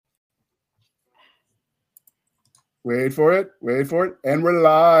Wait for it. And we're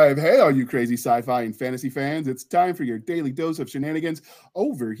live. Hey, all you crazy sci-fi and fantasy fans. It's time for your daily dose of shenanigans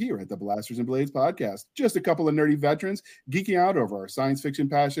over here at the Blasters and Blades podcast. Just a couple of nerdy veterans geeking out over our science fiction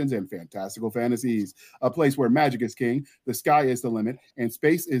passions and fantastical fantasies. A place where magic is king, the sky is the limit, and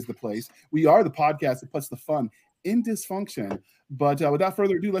space is the place. We are the podcast that puts the fun in dysfunction. But without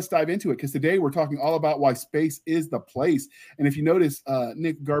further ado, let's dive into it, because today we're talking all about why space is the place. And if you notice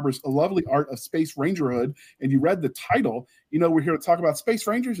Nick Garber's lovely art of Space Rangerhood, and you read the title, you know we're here to talk about Space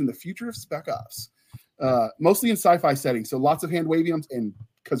Rangers and the future of Spec Ops. Mostly in sci-fi settings, so lots of hand-waviums and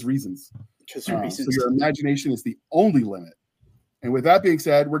because reasons. So your imagination is the only limit. And with that being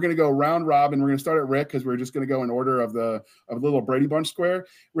said, we're going to go round robin. We're going to start at Rick, because we're just going to go in order of the little Brady Bunch square.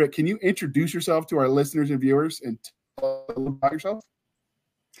 Rick, can you introduce yourself to our listeners and viewers and tell a little about yourself?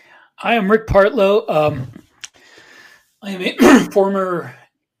 I am Rick Partlow. I am a former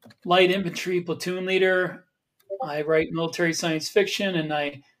light infantry platoon leader. I write military science fiction, and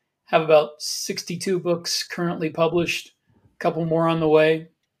I have about 62 books currently published, a couple more on the way.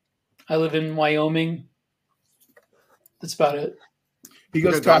 I live in Wyoming. That's about it. He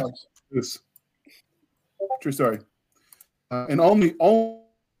goes to true story. And only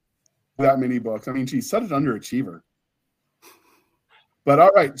that many books. I mean, she's such an underachiever. But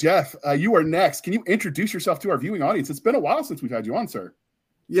all right, Jeff, you are next. Can you introduce yourself to our viewing audience? It's been a while since we've had you on, sir.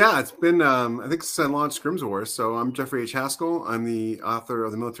 Yeah, it's been, I think since I launched Grimm's War. So I'm Jeffrey H. Haskell. I'm the author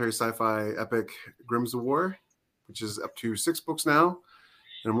of the military sci-fi epic Grimm's War, which is up to 6 books now.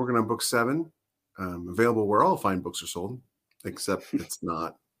 And I'm working on book 7, available where all fine books are sold, except it's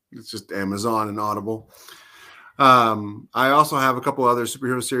not. It's just Amazon and Audible. I also have a couple other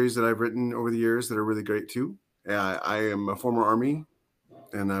superhero series that I've written over the years that are really great too. I am a former Army,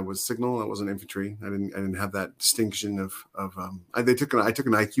 and I was Signal. I wasn't infantry. I didn't have that distinction of. I took an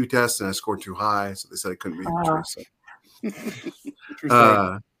IQ test and I scored too high, so they said I couldn't be infantry.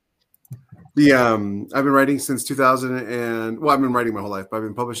 So. I've been writing since 2000, I've been writing my whole life, but I've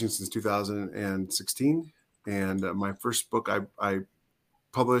been publishing since 2016. And my first book I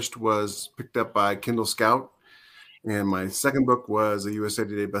published was picked up by Kindle Scout, and my second book was a USA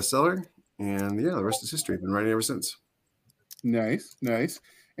Today bestseller. And yeah, the rest is history. I've been writing ever since. Nice.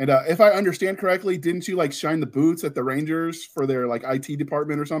 And if I understand correctly, didn't you shine the boots at the Rangers for their IT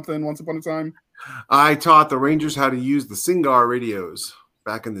department or something once upon a time? I taught the Rangers how to use the Singar radios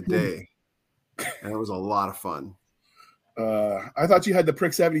back in the day, and it was a lot of fun. I thought you had the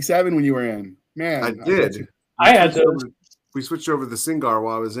Prick 77 when you were in. Man, I did. I had those. We switched over to the Singar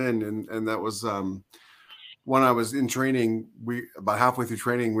while I was in, and that was when I was in training. We about halfway through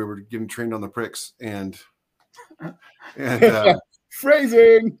training, we were getting trained on the Pricks, and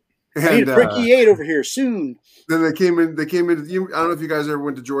phrasing. And, I need a Pricky 8 over here soon. Then they came in. I don't know if you guys ever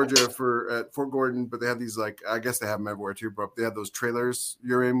went to Georgia at Fort Gordon, but they have these I guess they have them everywhere too. But they have those trailers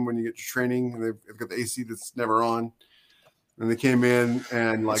you're in when you get your training, and they've got the AC that's never on. And they came in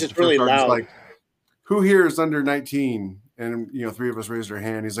and it's just really loud. Who here is under 19? And 3 of us raised our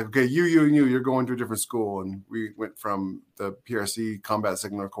hand. He's like, okay, you're going to a different school. And we went from the PRC combat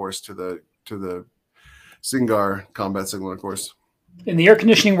signaler course to the Singar combat signaler course. And the air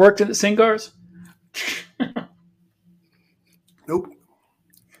conditioning worked at the Singars? Nope.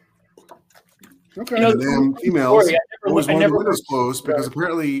 Okay. The damn emails always wanted the windows closed because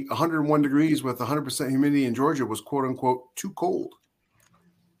apparently 101 degrees with 100% humidity in Georgia was quote unquote too cold.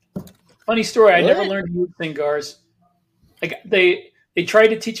 Funny story. I never learned to use Singars. They tried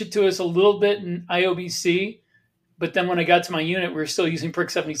to teach it to us a little bit in IOBC, but then when I got to my unit, we were still using Prick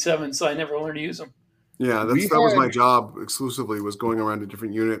 77, so I never learned to use them. Yeah, that was my job exclusively, was going around to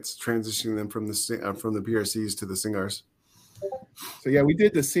different units, transitioning them from the PRCs to the Singars. So yeah, we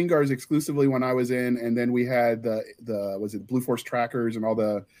did the Singars exclusively when I was in, and then we had the Blue Force trackers and all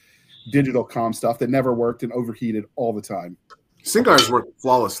the digital comm stuff that never worked and overheated all the time. Singars worked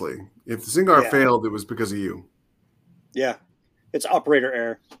flawlessly. If the Singar failed, it was because of you. Yeah, it's operator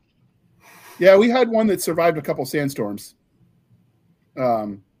error. Yeah, we had one that survived a couple sandstorms.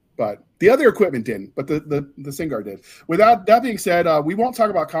 But the other equipment didn't, but the Singar did. Without that being said, we won't talk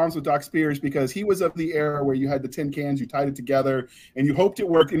about comms with Doc Spears because he was of the era where you had the tin cans, you tied it together, and you hoped it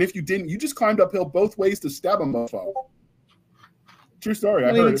worked. And if you didn't, you just climbed uphill both ways to stab a mofo. True story.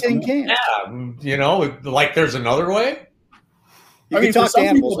 I heard tin cans. Yeah, there's another way. You can talk to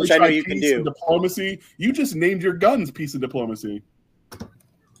animals, which I know you can do. Diplomacy. You just named your guns piece of diplomacy.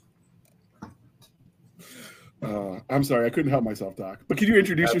 I'm sorry, I couldn't help myself, Doc. But could you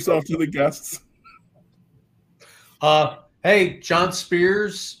introduce yourself to the guests? Hey, John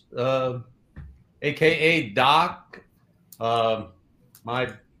Spears, a.k.a. Doc.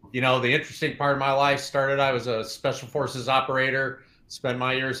 My the interesting part of my life started, I was a Special Forces operator, spent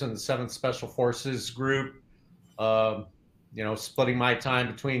my years in the 7th Special Forces Group, splitting my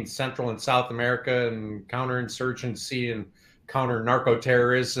time between Central and South America and counterinsurgency and counter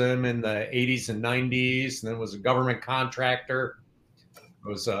narco-terrorism in the 80s and 90s, and then was a government contractor. I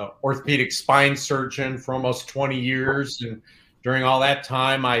was an orthopedic spine surgeon for almost 20 years, and during all that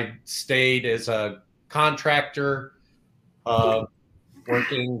time, I stayed as a contractor,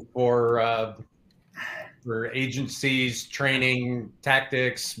 working for agencies, training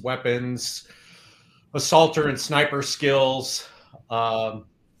tactics, weapons, assaulter and sniper skills. I'm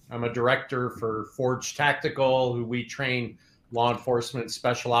a director for Forge Tactical, who we train law enforcement,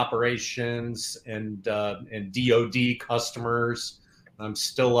 special operations, and DoD customers. I'm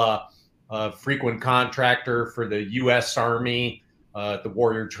still a frequent contractor for the U.S. Army, the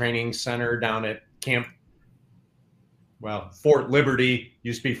Warrior Training Center down at Fort Liberty,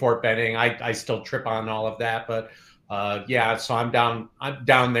 used to be Fort Benning. I still trip on all of that, but so I'm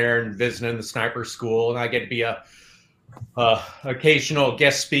down there and visiting the sniper school, and I get to be a occasional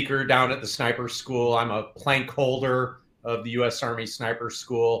guest speaker down at the sniper school. I'm a plank holder of the U.S. Army Sniper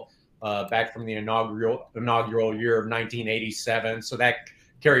School, back from the inaugural year of 1987. So that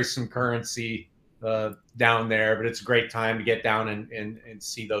carries some currency down there, but it's a great time to get down and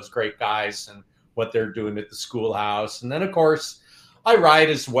see those great guys and what they're doing at the schoolhouse. And then, of course, I write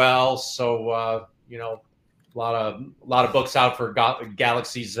as well. So, a lot of books out for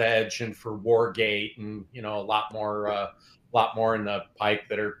Galaxy's Edge and for Wargate, and a lot more in the pipe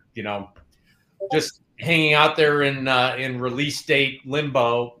that are just hanging out there in release date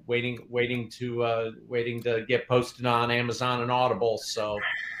limbo, waiting to get posted on Amazon and Audible. So,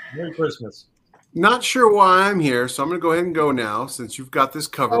 Merry Christmas. Not sure why I'm here, so I'm going to go ahead and go now since you've got this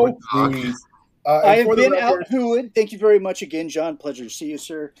covered. Oh, please. I have been out hooing. Thank you very much again, John. Pleasure to see you,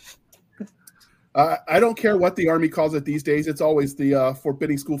 sir. I don't care what the Army calls it these days. It's always the Fort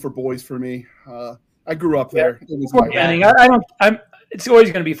Benning School for Boys for me. I grew up there. It was Fort Benning. It's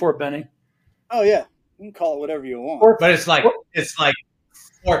always going to be Fort Benning. Oh yeah, you can call it whatever you want. But it's like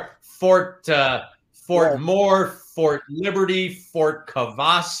Fort Moore, Fort Liberty, Fort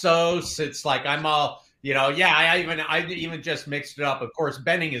Cavazos. It's like I'm all I even just mixed it up. Of course,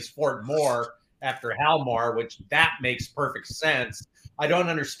 Benning is Fort Moore after Halmar, which that makes perfect sense. I don't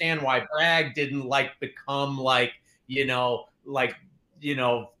understand why Bragg didn't become Fort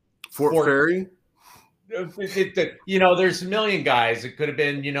Ferry. There's a million guys. It could have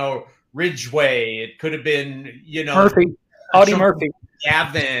been Ridgeway. It could have been Murphy, Audie Murphy,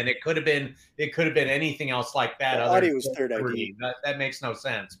 Gavin. It could have been anything else like that. Well, Audie was third ID. That makes no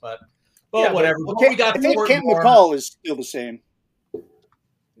sense. But whatever. Okay, I think Camp McCall is still the same.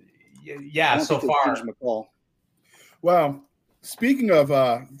 Yeah, so far. Well, speaking of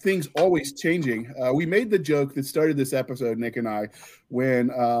things always changing, we made the joke that started this episode, Nick and I, when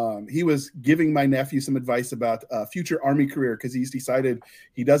he was giving my nephew some advice about future Army career, because he's decided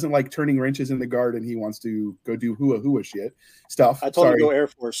he doesn't like turning wrenches in the garden. He wants to go do hua stuff. I told him to go Air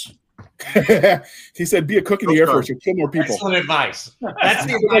Force. He said, be a cook in the Air Force. You'll kill more people. Excellent advice. That's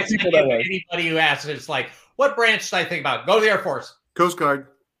the advice anybody who asks. It's like, what branch should I think about? Go to the Air Force. Coast Guard.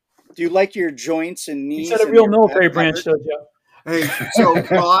 Do you like your joints and knees? You said a real military branch, though, Joe. Hey, so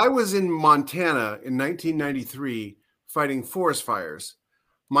while I was in Montana in 1993 fighting forest fires,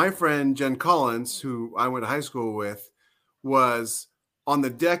 my friend Jen Collins, who I went to high school with, was on the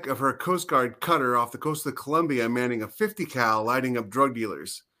deck of her Coast Guard cutter off the coast of Columbia manning a 50 cal lighting up drug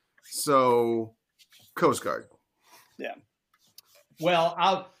dealers. So, Coast Guard. Yeah. Well,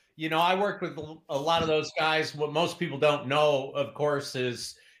 I worked with a lot of those guys. What most people don't know, of course,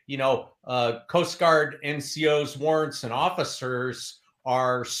 is Coast Guard NCOs, warrants, and officers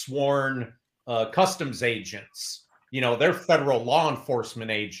are sworn customs agents. They're federal law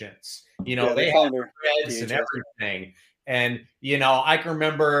enforcement agents. They have threads and everything. And, I can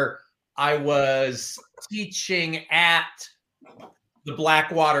remember I was teaching at the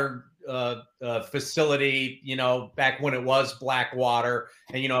Blackwater facility, back when it was Blackwater.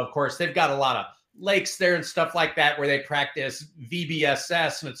 And, of course, they've got a lot of lakes there and stuff like that where they practice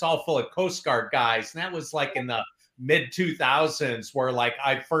VBSS, and it's all full of Coast Guard guys. And that was in the mid 2000s where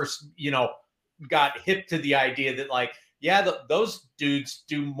I first, got hip to the idea that those dudes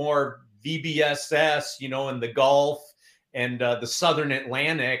do more VBSS, in the Gulf and the Southern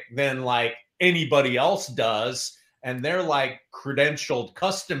Atlantic than anybody else does. And they're credentialed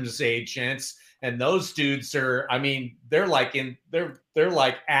customs agents. And those dudes are, they're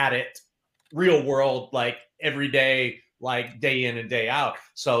at it real world, every day, day in and day out.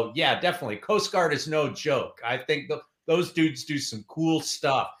 So yeah, definitely Coast Guard is no joke. I think those dudes do some cool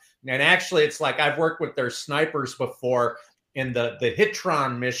stuff. And actually, it's like I've worked with their snipers before in the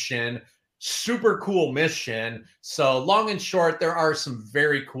Hitron mission. Super cool mission. So long and short, there are some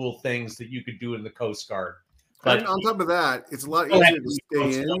very cool things that you could do in the Coast Guard. But on top of that, it's a lot easier to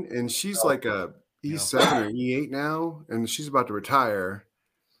stay in. And she's like a E7 or E8 now, and she's about to retire.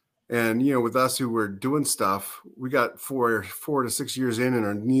 And, with us who were doing stuff, we got 4 to 6 years in, and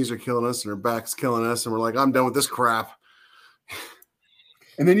our knees are killing us and our back's killing us. And we're like, I'm done with this crap.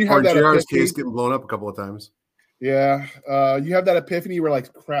 And then you have that JR's case getting blown up a couple of times. Yeah. You have that epiphany where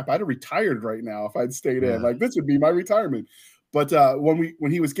like, crap, I'd have retired right now if I'd stayed in. Like, this would be my retirement. But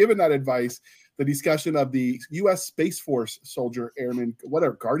when he was given that advice, the discussion of the U.S. Space Force soldier airman,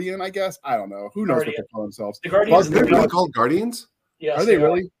 whatever, Guardian, I guess. I don't know. Who knows what they call themselves? The Guardians. They're really called Guardians? Yes, are they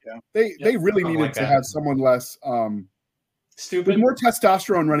really? Yeah. They really needed to have someone less stupid, with more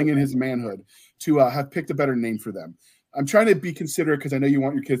testosterone running in his manhood to have picked a better name for them. I'm trying to be considerate because I know you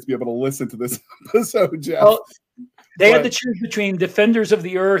want your kids to be able to listen to this episode, Jeff. Well, they had to choose between Defenders of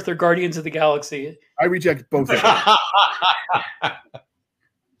the Earth or Guardians of the Galaxy. I reject both of them.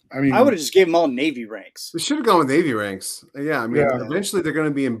 I mean, I would have just gave them all Navy ranks. They should have gone with Navy ranks. Yeah, I mean, eventually they're going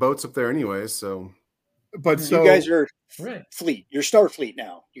to be in boats up there anyway. So, but you guys are fleet. You're Starfleet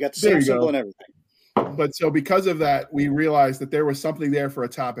now. You got the same symbol and everything. But so because of that, we realized that there was something there for a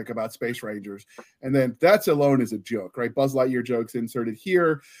topic about Space Rangers. And then that's alone is a joke, right? Buzz Lightyear jokes inserted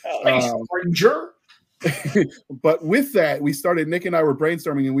here. Space Ranger. But with that, Nick and I were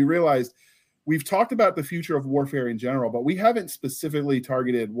brainstorming, and we realized we've talked about the future of warfare in general, but we haven't specifically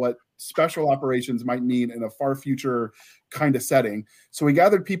targeted what special operations might mean in a far future kind of setting. So we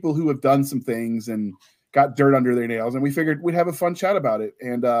gathered people who have done some things and got dirt under their nails, and we figured we'd have a fun chat about it.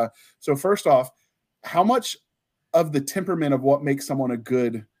 And so first off, how much of the temperament of what makes someone a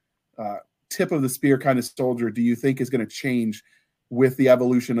good tip of the spear kind of soldier do you think is going to change with the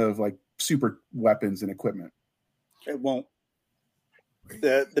evolution of like super weapons and equipment? It won't.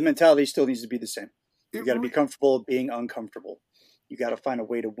 The mentality still needs to be the same. You got to be comfortable being uncomfortable. You got to find a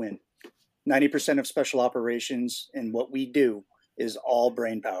way to win. 90% of special operations and what we do is all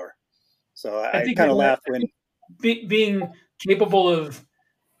brain power. So I kind of laugh when being capable of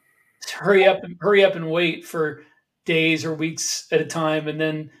hurry up and wait for days or weeks at a time, and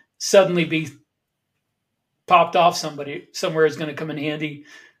then suddenly be popped off somewhere is going to come in handy,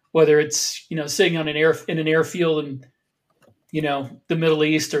 whether it's sitting on in an airfield in the Middle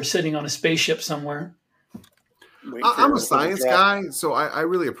East or sitting on a spaceship somewhere. I'm a science guy, so I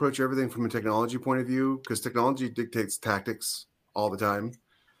really approach everything from a technology point of view because technology dictates tactics all the time.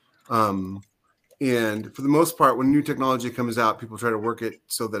 And for the most part, when new technology comes out, people try to work it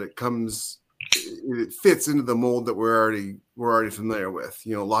so that it fits into the mold that we're already familiar with.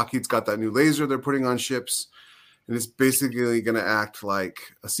 Lockheed's got that new laser they're putting on ships, and it's basically going to act like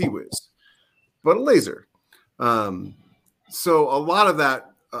a Sea Whiz, but a laser. So a lot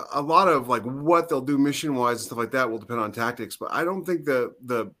of like what they'll do mission wise and stuff like that will depend on tactics. But I don't think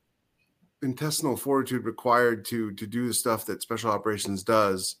the intestinal fortitude required to do the stuff that special operations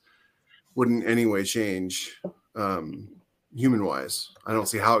does would in any way change human wise. I don't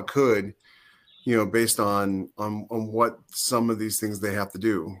see how it could, based on what some of these things they have to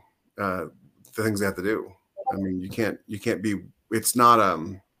do, the things they have to do. I mean, you can't be, it's not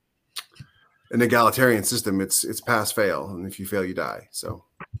an egalitarian system. It's pass fail. And if you fail, you die. So.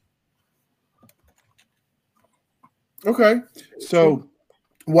 Okay. So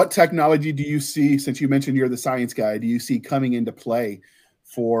what technology do you see, since you mentioned you're the science guy, do you see coming into play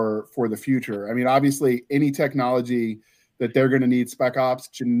for the future? I mean, obviously any technology that they're going to need spec ops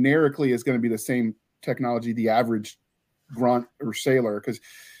generically is going to be the same technology the average grunt or sailor, because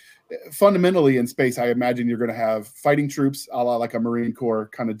fundamentally in space, I imagine you're going to have fighting troops a la like a Marine Corps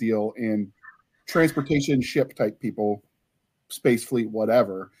kind of deal, and transportation ship type people, space fleet,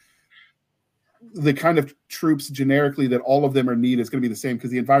 whatever. The kind of troops generically that all of them are need is going to be the same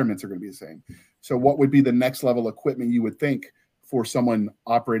because the environments are going to be the same. So what would be the next level equipment you would think for someone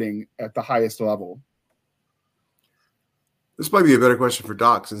operating at the highest level? This might be a better question for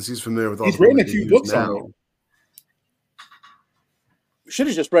Doc, since he's familiar with all. He's written a few books on it. Should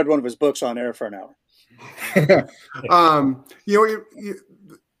have just read one of his books on air for an hour. Have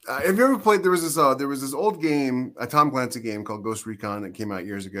you ever played? There was this old game, a Tom Clancy game called Ghost Recon that came out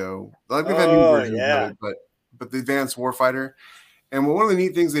years ago. Like we've had new versions of it, but the Advanced Warfighter. And one of the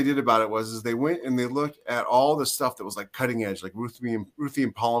neat things they did about it was they went and they looked at all the stuff that was like cutting edge, like ruthenium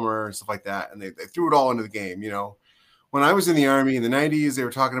polymer and stuff like that, and they threw it all into the game. When I was in the Army in the 90s, they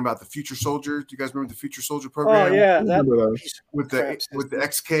were talking about the Future Soldier. Do you guys remember the Future Soldier program? Oh yeah, with the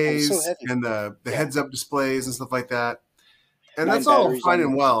XKs and the heads-up displays and stuff like that. And that's all fine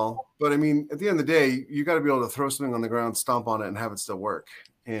and well. But I mean, at the end of the day, you got to be able to throw something on the ground, stomp on it, and have it still work.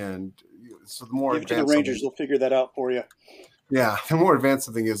 And so the more give it to the Rangers, they'll figure that out for you. Yeah, the more advanced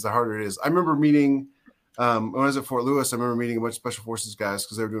something is, the harder it is. I remember meeting when I was at Fort Lewis. I remember meeting a bunch of Special Forces guys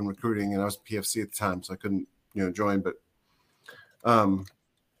because they were doing recruiting, and I was PFC at the time, so I couldn't join. But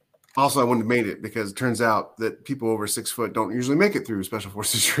also, I wouldn't have made it because it turns out that people over 6 foot don't usually make it through Special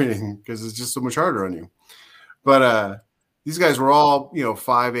Forces training because it's just so much harder on you. But these guys were all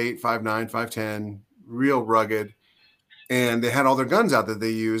 5'8", 5'9", 5'10", real rugged. And they had all their guns out that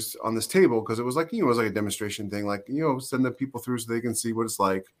they used on this table because it was like, it was like a demonstration thing, like, send the people through so they can see what it's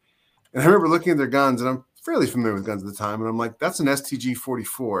like. And I remember looking at their guns, and I'm fairly familiar with guns at the time. And I'm like, that's an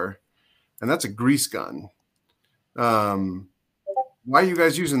STG-44, and that's a grease gun. Why are you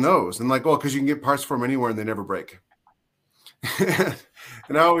guys using those? And like, because you can get parts for them anywhere and they never break.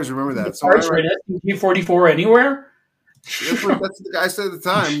 And I always remember that. So parts for an STG-44 anywhere? That's what the guy said at the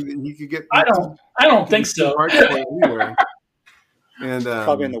time. He could get. I don't think so. Anywhere. And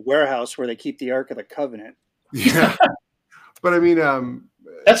probably in the warehouse where they keep the Ark of the Covenant. Yeah, but I mean,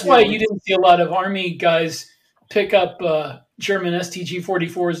 that's why you didn't see a lot of Army guys pick up German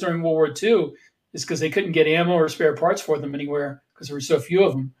STG-44s during World War II, is because they couldn't get ammo or spare parts for them anywhere because there were so few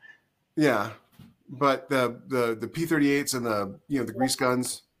of them. Yeah, but the P-38s and the grease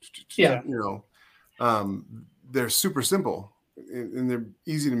guns, they're super simple and they're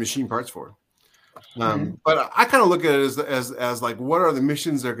easy to machine parts for. But I kind of look at it as like, what are the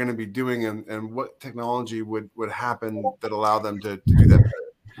missions they're going to be doing and what technology would happen that allow them to do that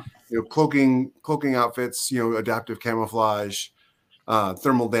better? Cloaking outfits, adaptive camouflage,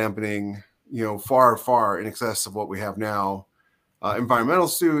 thermal dampening, far in excess of what we have now. Environmental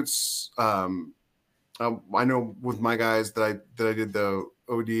suits. I know with my guys that I did the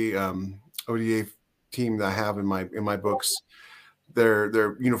ODA team that I have in my books,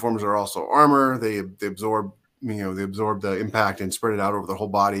 their uniforms are also armor. They absorb the impact and spread it out over the whole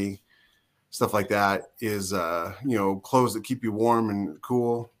body. Stuff like that is clothes that keep you warm and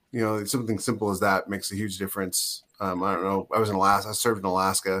cool. Something simple as that makes a huge difference. I don't know. I served in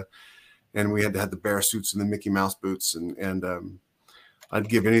Alaska, and we had to have the bear suits and the Mickey Mouse boots, and I'd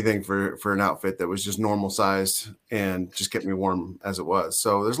give anything for an outfit that was just normal sized and just kept me warm as it was.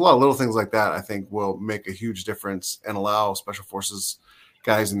 So there's a lot of little things like that I think will make a huge difference and allow Special Forces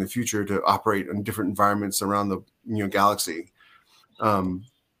guys in the future to operate in different environments around the galaxy,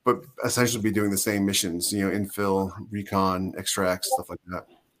 but essentially be doing the same missions, infill, recon, extracts, stuff like that.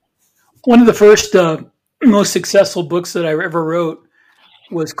 One of the first most successful books that I ever wrote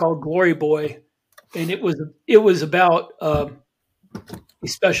was called Glory Boy, and it was about a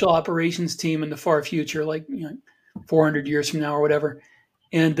special operations team in the far future, like 400 years from now or whatever.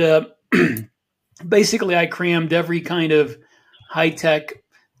 And basically, I crammed every kind of high tech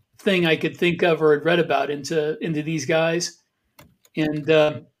thing I could think of or had read about into these guys, and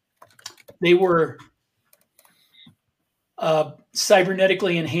they were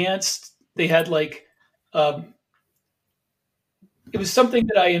cybernetically enhanced. They had it was something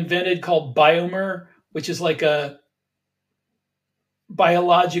that I invented called Biomer, which is like a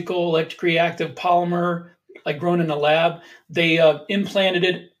biological electric reactive polymer, like grown in a lab. They implanted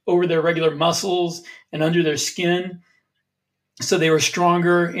it over their regular muscles and under their skin, so they were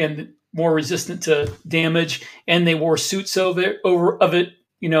stronger and more resistant to damage. And they wore suits of it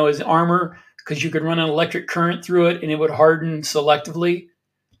as armor, because you could run an electric current through it and it would harden selectively.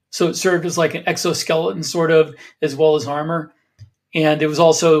 So it served as like an exoskeleton sort of, as well as armor. And it was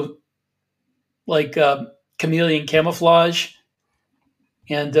also like chameleon camouflage.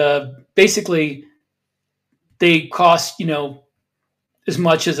 And basically they cost, as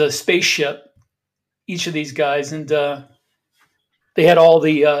much as a spaceship, each of these guys. And they had all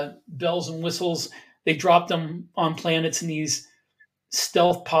the bells and whistles. They dropped them on planets in these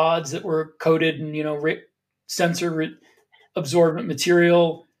stealth pods that were coated in, sensor absorbent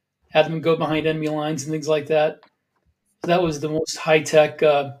material, had them go behind enemy lines and things like that. So that was the most high-tech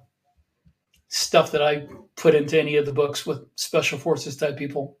stuff that I put into any of the books with Special Forces type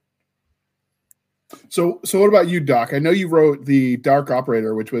people. So what about you, Doc? I know you wrote the Dark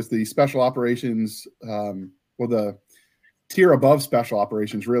Operator, which was the special operations, the tier above special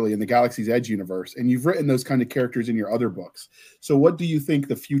operations, really, in the Galaxy's Edge universe. And you've written those kind of characters in your other books. So what do you think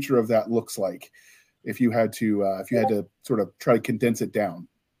the future of that looks like if you had to sort of try to condense it down?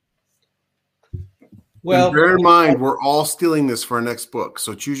 Well, and bear in mind, we're all stealing this for our next book,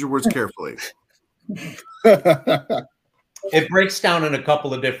 so choose your words carefully. It breaks down in a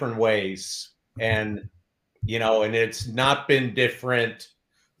couple of different ways, and it's not been different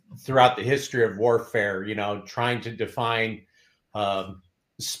throughout the history of warfare. Trying to define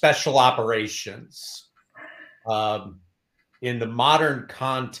special operations. In the modern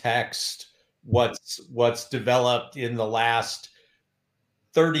context, what's developed in the last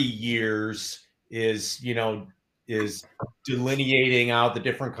 30 years is delineating out the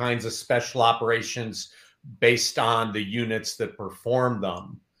different kinds of special operations based on the units that perform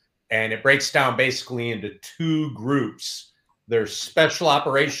them. And it breaks down basically into two groups. There's special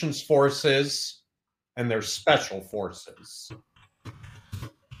operations forces and there's special forces.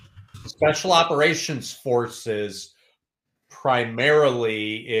 Special operations forces,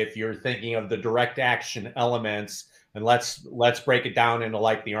 primarily, if you're thinking of the direct action elements, and let's break it down into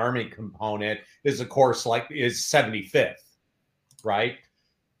like the Army component, is of course is 75th, right?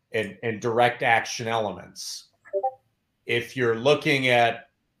 And direct action elements. If you're looking at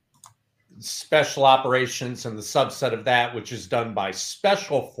special operations and the subset of that, which is done by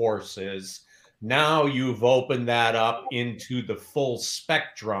special forces, now you've opened that up into the full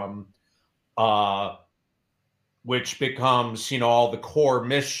spectrum, which becomes, all the core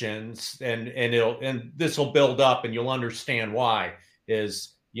missions, and this will build up, and you'll understand why.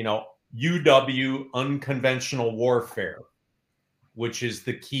 Is UW, unconventional warfare, which is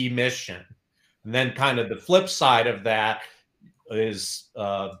the key mission, and then kind of the flip side of that is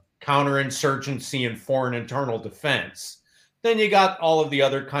counterinsurgency and foreign internal defense. Then you got all of the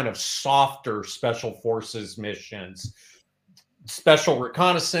other kind of softer special forces missions. Special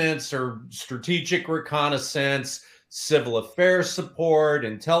reconnaissance or strategic reconnaissance, civil affairs support,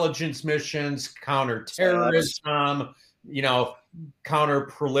 intelligence missions, counterterrorism,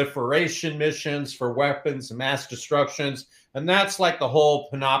 counter-proliferation missions for weapons and mass destructions. And that's like the whole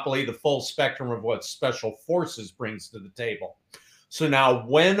panoply, the full spectrum of what special forces brings to the table. So now,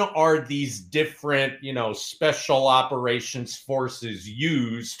 when are these different, special operations forces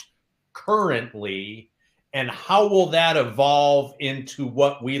used currently? And how will that evolve into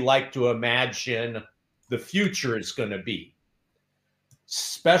what we like to imagine the future is going to be?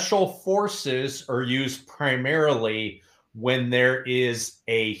 Special forces are used primarily when there is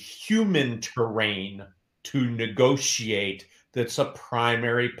a human terrain to negotiate that's a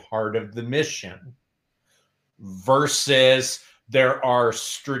primary part of the mission, versus there are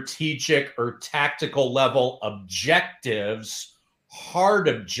strategic or tactical level objectives, hard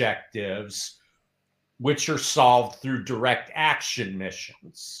objectives, which are solved through direct action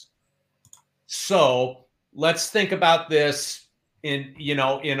missions. So let's think about this in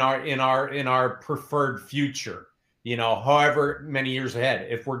our preferred future, however many years ahead.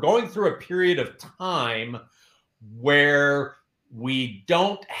 If we're going through a period of time where we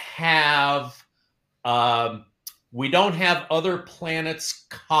don't have other planets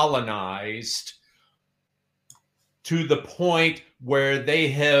colonized to the point where they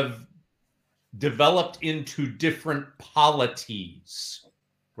have developed into different polities,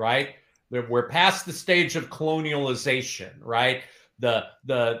 right? We're past the stage of colonialization, right? The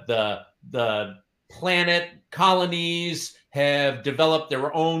planet colonies have developed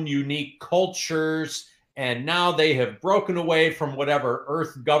their own unique cultures, and now they have broken away from whatever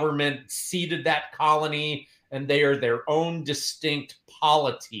Earth government seeded that colony, and they are their own distinct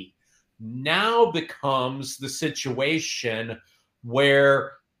polity. Now becomes the situation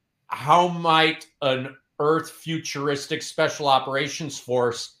where how might an Earth futuristic special operations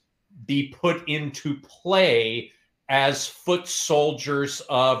force be put into play as foot soldiers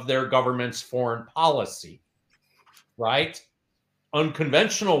of their government's foreign policy, right?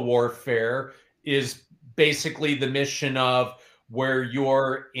 Unconventional warfare is basically the mission of where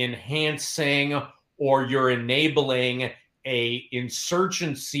you're enhancing or you're enabling a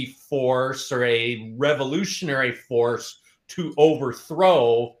insurgency force or a revolutionary force to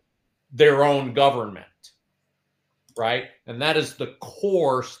overthrow their own government, right? And that is the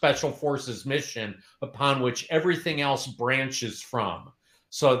core special forces mission upon which everything else branches from.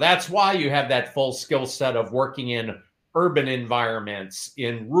 So that's why you have that full skill set of working in urban environments,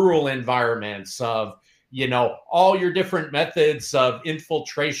 in rural environments, of all your different methods of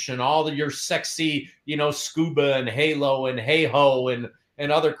infiltration, all of your sexy, scuba and halo and hey-ho and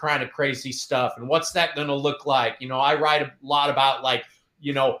other kind of crazy stuff. And what's that going to look like? I write a lot about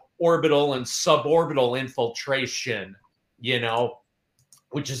orbital and suborbital infiltration,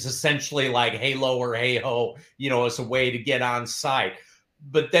 which is essentially like halo or hey-ho, as a way to get on site.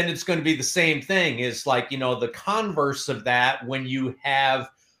 But then it's going to be the same thing, is the converse of that, when you have,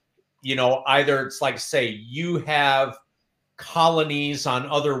 either it's like, say, you have colonies on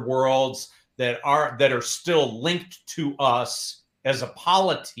other worlds that are still linked to us as a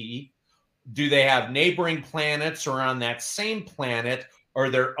polity. Do they have neighboring planets, or on that same planet, are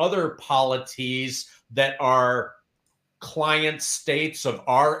there other polities that are client states of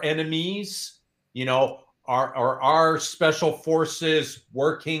our enemies? You know, are our special forces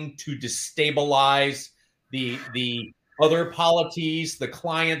working to destabilize the other polities, the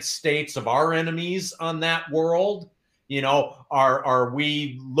client states of our enemies on that world? You know, are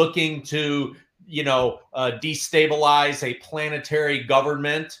we looking to, you know, destabilize a planetary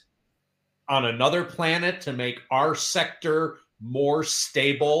government on another planet to make our sector more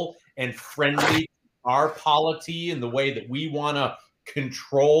stable and friendly to our polity and the way that we want to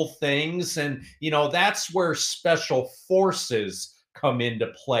control things? And, you know, that's where special forces come into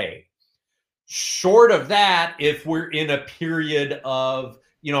play. Short of that, if we're in a period of,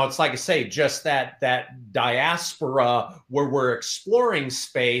 you know, it's like I say, just that diaspora where we're exploring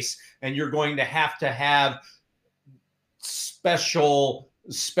space, and you're going to have special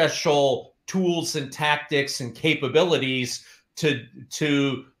tools and tactics and capabilities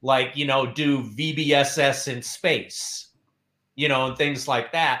to like, you know, do VBSS in space, you know, and things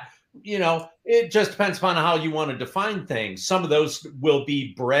like that. You know, it just depends upon how you want to define things. Some of those will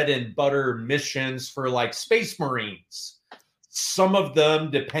be bread and butter missions for like Space Marines. Some of them,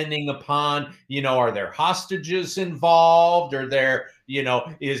 depending upon, you know, are there hostages involved? Are there, you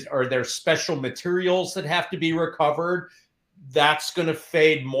know, are there special materials that have to be recovered? That's going to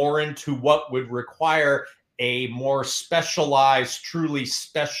fade more into what would require a more specialized, truly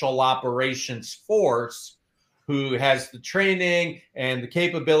special operations force who has the training and the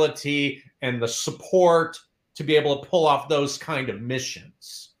capability and the support to be able to pull off those kind of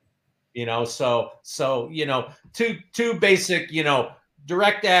missions. You know, so you know, two basic, you know,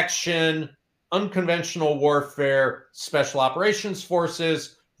 direct action, unconventional warfare, special operations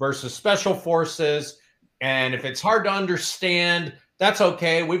forces versus special forces. And if it's hard to understand, that's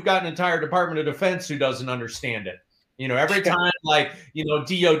okay. We've got an entire Department of Defense who doesn't understand it. You know, every time, like, you know,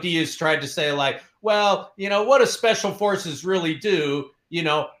 DOD has tried to say, like, well, you know, what do special forces really do? You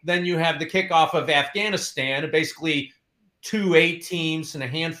know, then you have the kickoff of Afghanistan, and basically 2 A-teams and a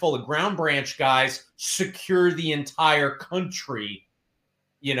handful of ground branch guys secure the entire country,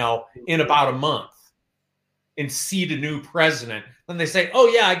 you know, in about a month and seat a new president. Then they say, oh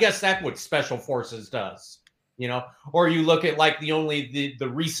yeah, I guess that's what special forces does. You know, or you look at like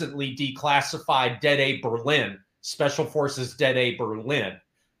the recently declassified Dead A Berlin, Special Forces Dead A Berlin,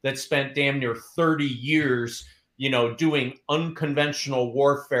 that spent damn near 30 years, you know, doing unconventional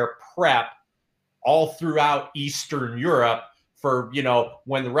warfare prep all throughout Eastern Europe for, you know,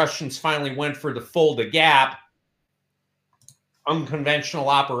 when the Russians finally went for the Fulda Gap, unconventional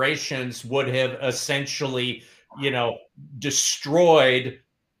operations would have essentially, you know, destroyed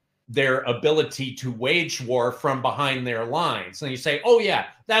their ability to wage war from behind their lines. And you say, oh yeah,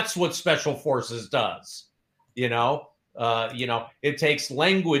 that's what special forces does. You know, it takes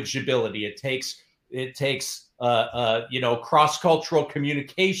language ability. It takes, you know, cross-cultural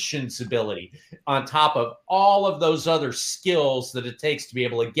communications ability on top of all of those other skills that it takes to be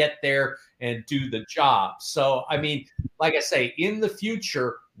able to get there and do the job. So, I mean, like I say, in the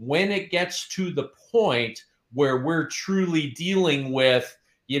future, when it gets to the point where we're truly dealing with,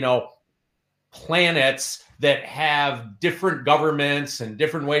 you know, planets that have different governments and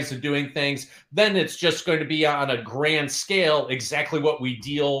different ways of doing things, then it's just going to be on a grand scale, exactly what we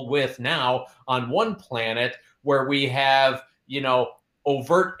deal with now on one planet, where we have, you know,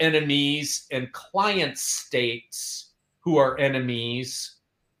 overt enemies and client states who are enemies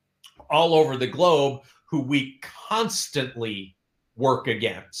all over the globe who we constantly work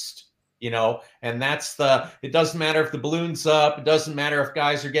against. You know, and that's it doesn't matter if the balloon's up. It doesn't matter if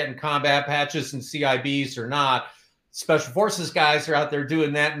guys are getting combat patches and CIBs or not. Special forces guys are out there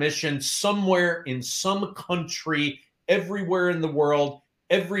doing that mission somewhere in some country, everywhere in the world,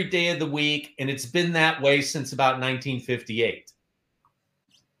 every day of the week. And it's been that way since about 1958.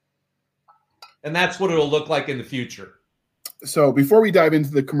 And that's what it'll look like in the future. So before we dive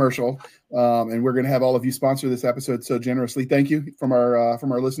into the commercial, and we're going to have all of you sponsor this episode so generously, thank you from our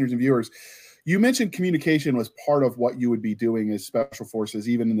listeners and viewers. You mentioned communication was part of what you would be doing as special forces,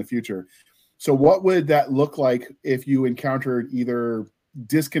 even in the future. So what would that look like if you encountered either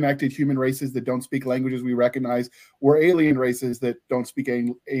disconnected human races that don't speak languages we recognize, or alien races that don't speak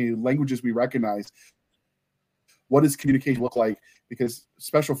languages we recognize? What does communication look like? Because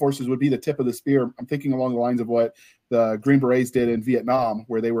special forces would be the tip of the spear. I'm thinking along the lines of what the Green Berets did in Vietnam,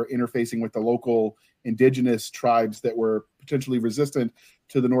 where they were interfacing with the local indigenous tribes that were potentially resistant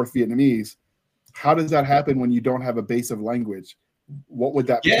to the North Vietnamese. How does that happen when you don't have a base of language? What would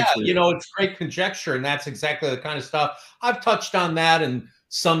that? Yeah, you know, it's great conjecture, and that's exactly the kind of stuff I've touched on that in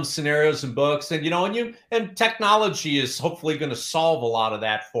some scenarios and books. And, you know, and technology is hopefully going to solve a lot of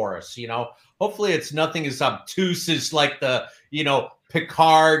that for us. You know, hopefully it's nothing as obtuse as like the,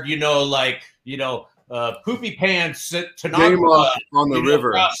 Picard, poopy pants to Game on the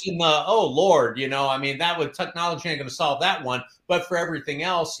river. Crossing the, oh Lord, that with technology ain't going to solve that one. But for everything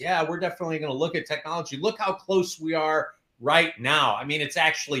else, yeah, we're definitely going to look at technology. Look how close we are right now. I mean, it's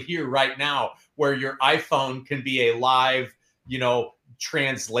actually here right now where your iPhone can be a live,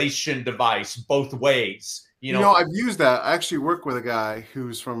 translation device both ways. I've used that. I actually work with a guy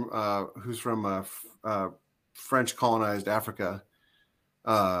who's from French colonized Africa,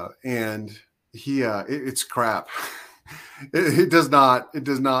 and he it's crap. It does not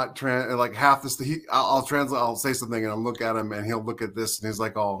like half this. I'll translate. I'll say something and I'll look at him and he'll look at this and he's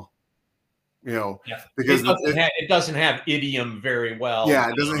like, because it doesn't have idiom very well. Yeah,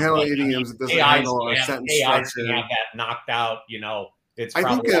 it doesn't handle idioms. It doesn't handle a sentence structure. Have that knocked out. It's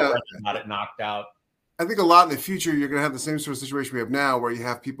probably got it knocked out. I think a lot in the future, you're going to have the same sort of situation we have now, where you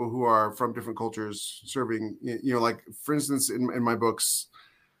have people who are from different cultures serving. Like for instance, in my books,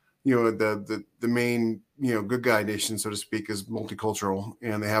 the main good guy nation, so to speak, is multicultural,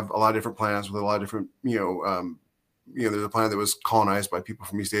 and they have a lot of different planets with a lot of different there's a planet that was colonized by people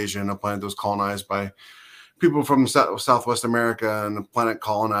from East Asia, and a planet that was colonized by people from Southwest America, and a planet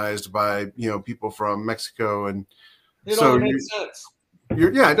colonized by people from Mexico, and it all makes sense.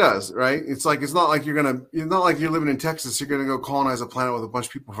 Yeah, it does, right? It's not like you're living in Texas. You're gonna go colonize a planet with a bunch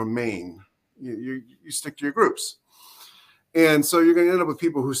of people from Maine. You stick to your groups, and so you're gonna end up with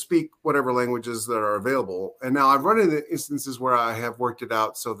people who speak whatever languages that are available. And now I've run into instances where I have worked it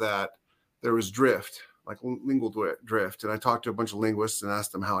out so that there was drift, like lingual drift, and I talked to a bunch of linguists and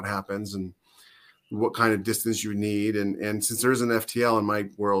asked them how it happens and what kind of distance you need. And since there is an FTL in my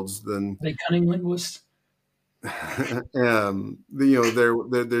worlds, then they cunning linguists. There's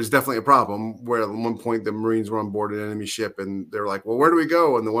definitely a problem where at one point the Marines were on board an enemy ship and they're like, well, where do we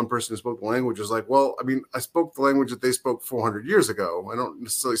go? And the one person who spoke the language was like, well, I mean, I spoke the language that they spoke 400 years ago. I don't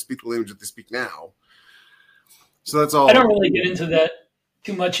necessarily speak the language that they speak now. So that's all. I don't really get into that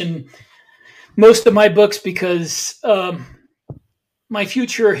too much in most of my books because my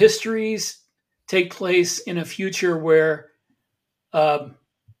future histories take place in a future where a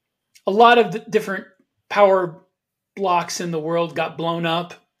lot of the different power blocks in the world got blown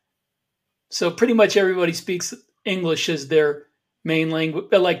up. So pretty much everybody speaks English as their main language,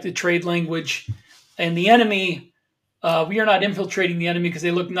 like the trade language. And the enemy, we are not infiltrating the enemy because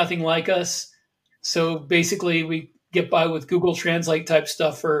they look nothing like us. So basically we get by with Google Translate type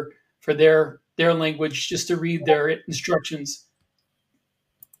stuff for their language just to read their instructions.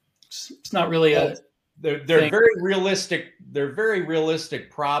 It's not really They're very realistic. They're very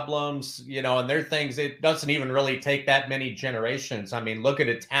realistic problems, and they're things. It doesn't even really take that many generations. I mean, look at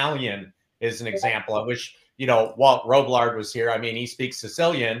Italian as an example. I wish, Walt Roblard was here. I mean, he speaks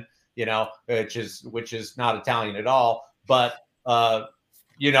Sicilian, which is not Italian at all. But,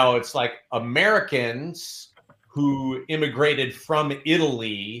 it's like Americans who immigrated from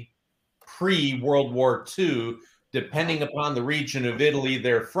Italy pre-World War II, depending upon the region of Italy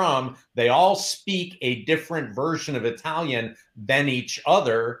they're from, they all speak a different version of Italian than each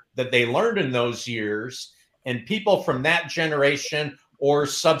other that they learned in those years. And people from that generation or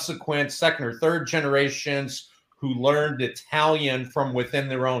subsequent second or third generations who learned Italian from within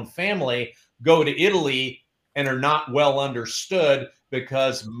their own family go to Italy and are not well understood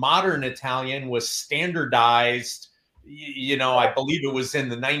because modern Italian was standardized, I believe it was in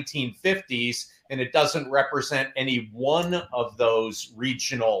the 1950s, and it doesn't represent any one of those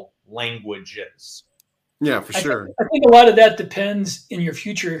regional languages. Yeah, for sure. I think a lot of that depends in your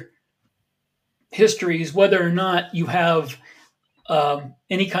future histories, whether or not you have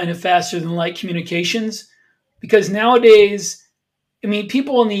any kind of faster than light communications. Because nowadays, I mean,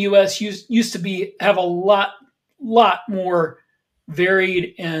 people in the U.S. used to have a lot more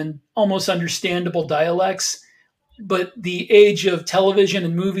varied and almost understandable dialects. But the age of television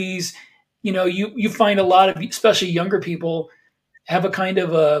and movies, you find a lot of, especially younger people, have a kind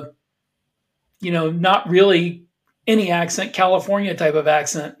of a, not really any accent, California type of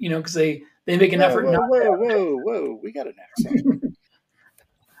accent, because they make an effort. Whoa, we got an accent.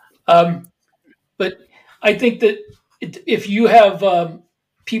 But I think that if you have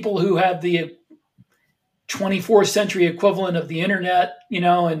people who have the 24th century equivalent of the internet,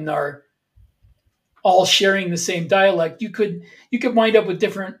 and are all sharing the same dialect, you could wind up with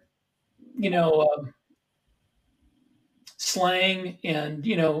different, slang and,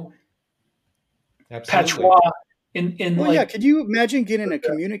 patois yeah. Could you imagine getting a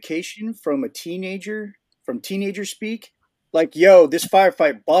communication from a teenager, from teenager speak? Like, yo, this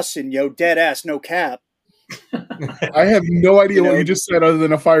firefight bussin', yo, dead ass, no cap. I have no idea what you just said other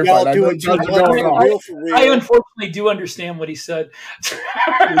than a firefight. I know you guys are going on. I unfortunately do understand what he said. You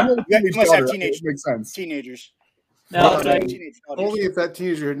must have It makes sense. Teenagers. No, only if that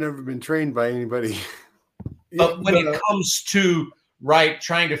teenager had never been trained by anybody. But when it comes to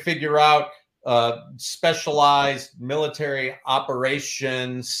trying to figure out specialized military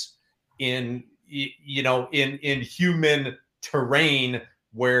operations in human terrain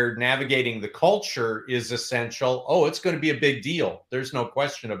where navigating the culture is essential, it's going to be a big deal. There's no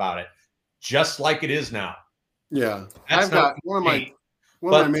question about it. Just like it is now. Yeah. That's I've got one of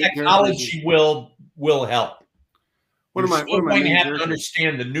my technology will help. You're going to have to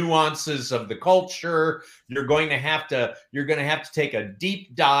understand the nuances of the culture. You're going to have to take a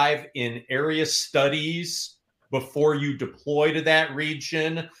deep dive in area studies before you deploy to that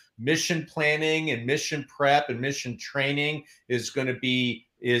region. Mission planning and mission prep and mission training is going to be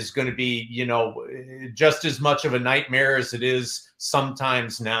just as much of a nightmare as it is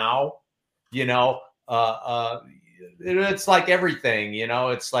sometimes now. It's like everything,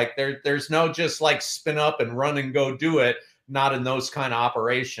 it's like there's no just like spin up and run and go do it. Not in those kind of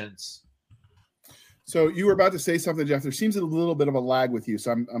operations. So you were about to say something, Jeff. There seems a little bit of a lag with you. So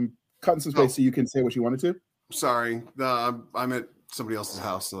I'm cutting some space so you can say what you wanted to. Sorry. I'm at somebody else's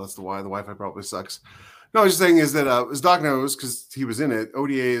house. So that's why the Wi-Fi probably sucks. No, I was just saying is that as Doc knows, because he was in it,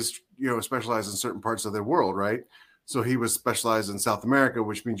 ODA is, specialized in certain parts of their world, right? So he was specialized in South America,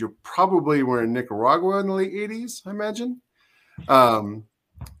 which means you probably were in Nicaragua in the late 80s, I imagine. But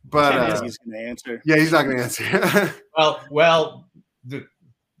he's going to answer. Yeah, he's not going to answer. well,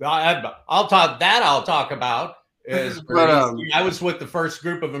 I'll talk about. I was with the first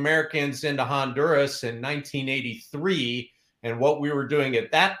group of Americans into Honduras in 1983, and what we were doing at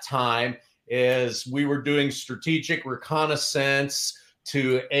that time is we were doing strategic reconnaissance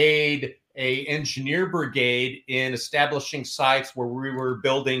to aid a engineer brigade in establishing sites where we were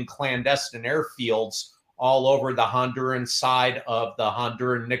building clandestine airfields all over the Honduran side of the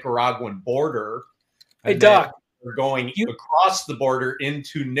Honduran-Nicaraguan border. Hey, Doc. We're going across the border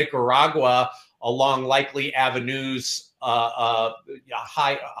into Nicaragua along likely avenues, high-speed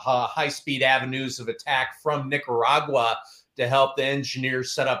avenues of attack from Nicaragua to help the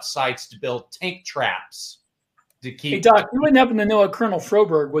engineers set up sites to build tank traps. To keep. Hey, Doc, you wouldn't happen to know a Colonel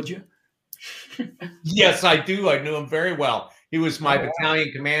Froberg, would you? Yes, I do. I knew him very well. He was my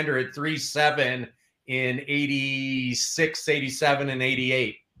battalion commander at 3-7 in 86, 87, and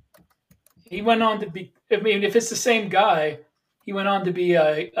 88. He went on to be, if it's the same guy, he went on to be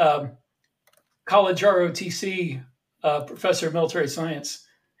a college ROTC professor of military science.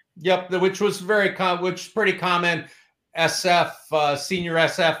 Yep, which was pretty common. SF, senior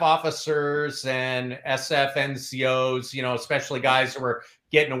SF officers and SF NCOs, especially guys who were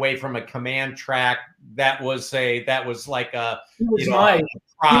getting away from a command track. That was like a he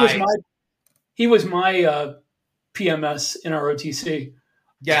was my PMS in ROTC.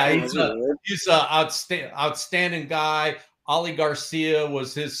 Yeah, he's a outstanding guy. Ali Garcia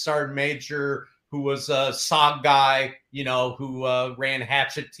was his sergeant major, who was a SOG guy, who ran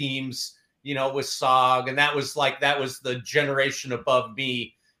hatchet teams, with SOG, and that was the generation above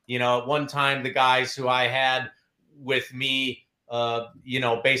me. At one time, the guys who I had with me,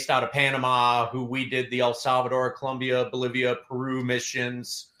 based out of Panama, who we did the El Salvador, Colombia, Bolivia, Peru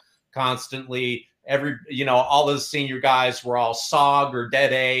missions constantly. All those senior guys were all SOG or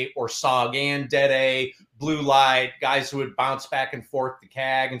Dead A or SOG and Dead A, blue light, guys who would bounce back and forth to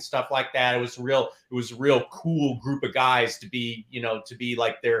CAG and stuff like that. It was a real cool group of guys to be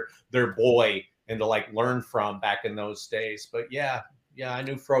like their boy and to like learn from back in those days. But yeah, I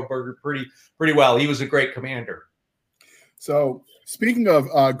knew Froberger pretty well. He was a great commander. So speaking of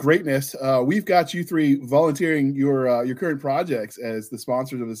greatness, we've got you three volunteering your current projects as the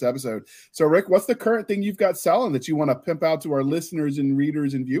sponsors of this episode. So Rick, what's the current thing you've got selling that you want to pimp out to our listeners and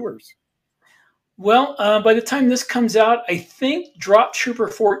readers and viewers? Well, by the time this comes out, I think Drop Trooper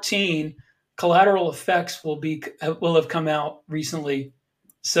 14 Collateral Effects will have come out recently.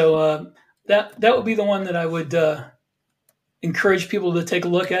 So that would be the one that I would encourage people to take a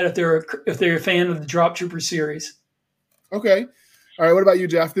look at if they're a fan of the Drop Trooper series. Okay. All right. What about you,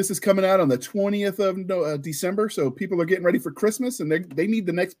 Jeff? This is coming out on the 20th of December. So people are getting ready for Christmas and they need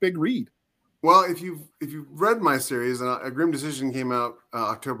the next big read. Well, if you've read my series, A Grim Decision came out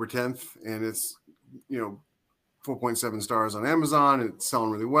October 10th, and it's 4.7 stars on Amazon. It's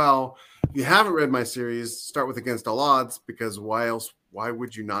selling really well. If you haven't read my series, start with Against All Odds, because why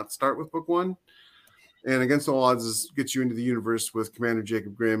would you not start with book one? And Against All Odds gets you into the universe with Commander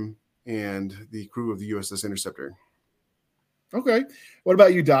Jacob Grimm and the crew of the USS Interceptor. Okay. What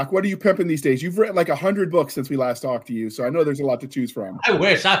about you, Doc? What are you pimping these days? You've written like 100 books since we last talked to you, so I know there's a lot to choose from. I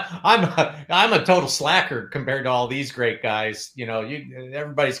wish. I'm a total slacker compared to all these great guys.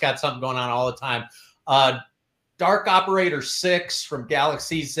 Everybody's got something going on all the time. Dark Operator 6 from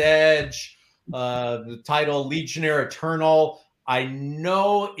Galaxy's Edge, the title Legionnaire Eternal. I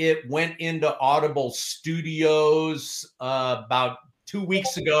know it went into Audible Studios about 2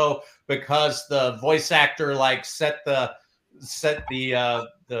 weeks ago because the voice actor set the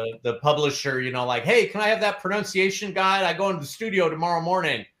publisher, like, hey, can I have that pronunciation guide? I go into the studio tomorrow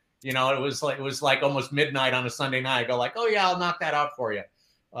morning. It was like almost midnight on a Sunday night. I go like, oh yeah, I'll knock that out for you.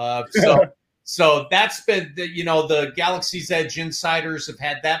 So that's been the Galaxy's Edge insiders have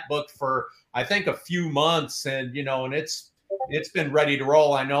had that book for I think a few months, and and it's been ready to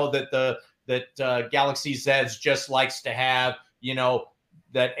roll. I know that Galaxy's Edge just likes to have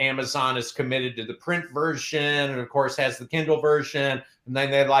that Amazon is committed to the print version, and of course has the Kindle version, and then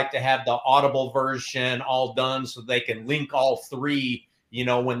they like to have the Audible version all done so they can link all three,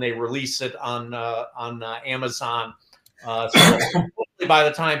 when they release it on Amazon. So hopefully by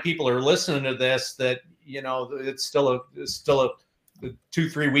the time people are listening to this, that it's still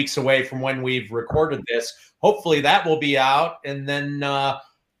 2-3 weeks away from when we've recorded this. Hopefully that will be out, and then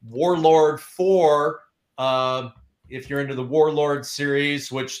Warlord 4. If you're into the Warlord series,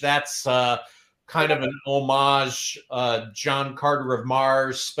 which that's kind of an homage, John Carter of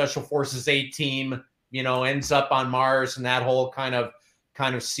Mars, Special Forces A-Team, ends up on Mars, and that whole kind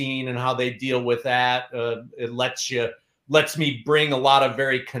of scene and how they deal with that. It lets me bring a lot of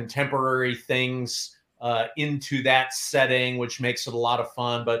very contemporary things into that setting, which makes it a lot of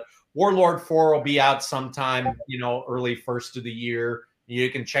fun. But Warlord 4 will be out sometime, early first of the year. You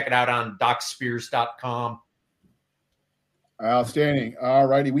can check it out on DocSpears.com. Outstanding. All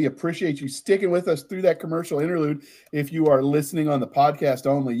righty. We appreciate you sticking with us through that commercial interlude. If you are listening on the podcast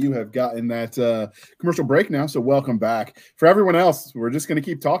only, you have gotten that commercial break now. So welcome back. For everyone else, we're just going to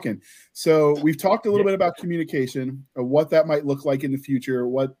keep talking. So we've talked a little bit about communication, what that might look like in the future,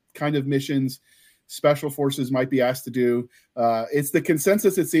 what kind of missions special forces might be asked to do. It's the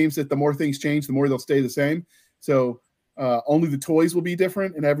consensus, it seems, that the more things change, the more they'll stay the same. So only the toys will be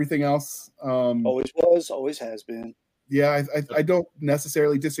different, and everything else. Always was, always has been. Yeah, I don't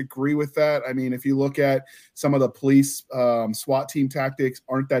necessarily disagree with that. I mean, if you look at some of the police SWAT team tactics,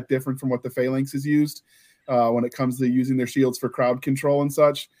 aren't that different from what the Phalanx has used when it comes to using their shields for crowd control and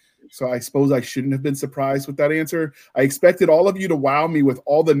such. So I suppose I shouldn't have been surprised with that answer. I expected all of you to wow me with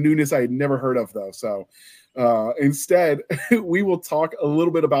all the newness I had never heard of, though. So instead, we will talk a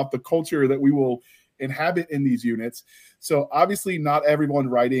little bit about the culture that we will inhabit in these units. So obviously not everyone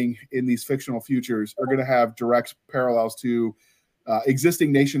writing in these fictional futures are going to have direct parallels to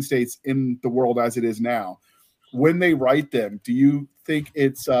existing nation states in the world as it is now. When they write them, do you think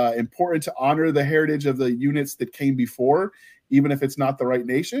it's important to honor the heritage of the units that came before, even if it's not the right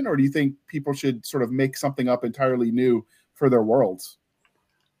nation? Or do you think people should sort of make something up entirely new for their worlds?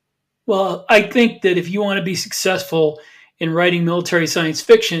 Well, I think that if you want to be successful in writing military science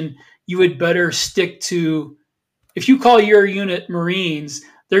fiction, you would better stick to, if you call your unit Marines,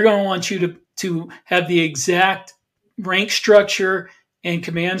 they're going to want you to have the exact rank structure and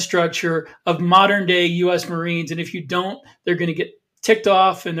command structure of modern day U.S. Marines. And if you don't, they're going to get ticked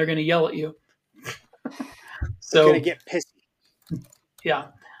off and they're going to yell at you. So they're going to get pissy. Yeah.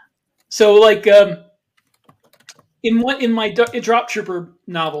 So like in my Drop Trooper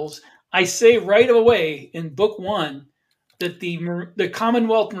novels, I say right away in book 1 that the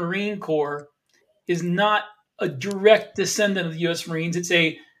Commonwealth Marine Corps is not a direct descendant of the U.S. Marines. It's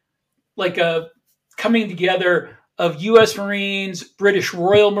a coming together of U.S. Marines, British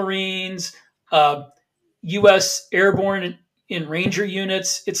Royal Marines, U.S. Airborne and Ranger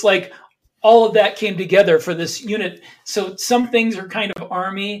units. It's like all of that came together for this unit. So some things are kind of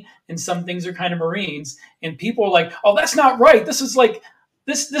Army and some things are kind of Marines. And people are like, oh, that's not right. This is like,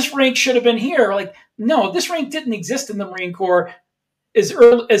 this rank should have been here. Like, no, this rank didn't exist in the Marine Corps as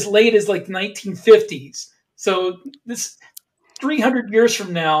late as like the 1950s. So this 300 years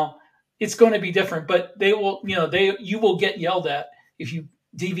from now, it's going to be different, but you will get yelled at if you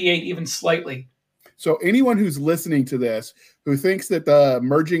deviate even slightly. So anyone who's listening to this who thinks that the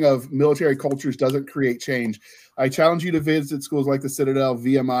merging of military cultures doesn't create change, I challenge you to visit schools like the Citadel,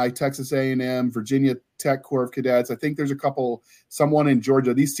 VMI, Texas A&M, Virginia Tech Corps of Cadets. I think there's someone in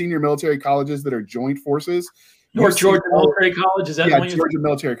Georgia. These senior military colleges that are joint forces, North Georgia Military College, is that the one? Georgia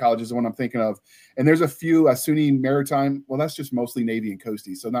Military College is the one I'm thinking of. And there's a few SUNY Maritime. Well, that's just mostly Navy and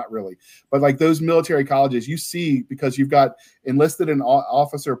Coastie, so not really. But like those military colleges, you see, because you've got enlisted and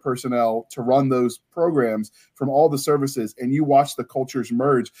officer personnel to run those programs from all the services, and you watch the cultures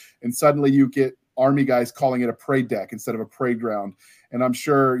merge, and suddenly you get Army guys calling it a parade deck instead of a parade ground. And I'm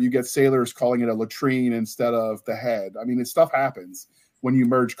sure you get sailors calling it a latrine instead of the head. I mean, stuff happens when you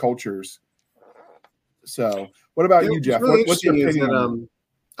merge cultures. So what about you, Jeff? Really What's your opinion?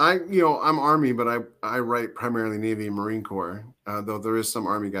 I'm Army, but I write primarily Navy and Marine Corps, though there is some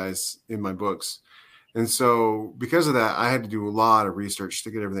Army guys in my books. And so because of that, I had to do a lot of research to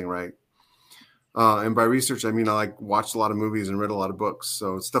get everything right. And by research, I mean, I watched a lot of movies and read a lot of books.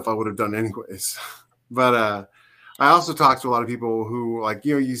 So it's stuff I would have done anyways. But I also talked to a lot of people who,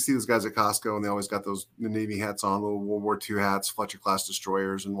 you see those guys at Costco and they always got the Navy hats on, little World War II hats, Fletcher class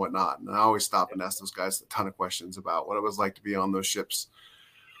destroyers and whatnot. And I always stop and ask those guys a ton of questions about what it was like to be on those ships.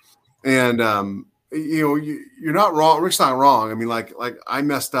 And, you're not wrong. Rick's not wrong. I mean, like I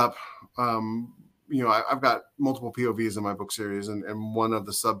messed up. I've got multiple POVs in my book series, and one of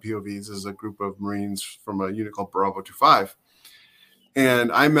the sub POVs is a group of Marines from a unit called Bravo 25.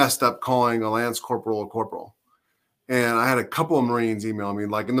 And I messed up calling a Lance Corporal a corporal. And I had a couple of Marines email me,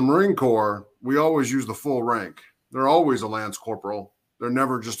 like, in the Marine Corps, we always use the full rank. They're always a Lance Corporal. They're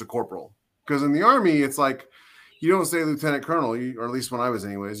never just a corporal. Because in the Army, it's like, you don't say Lieutenant Colonel, or at least when I was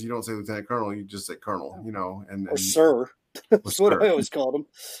anyways, you don't say Lieutenant Colonel, you just say Colonel, or Sir. That's what I always called them.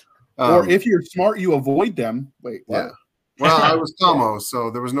 Or if you're smart, you avoid them. Wait, what? Yeah. Well, I was Tomo, so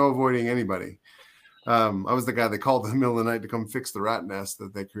there was no avoiding anybody. I was the guy they called in the middle of the night to come fix the rat nest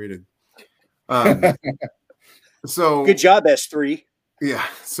that they created. So good job, S3. Yeah.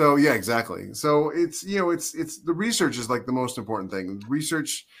 So yeah, exactly. So it's the research is like the most important thing.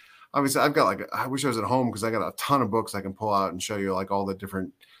 Research, obviously, I've got I wish I was at home because I got a ton of books I can pull out and show you, like all the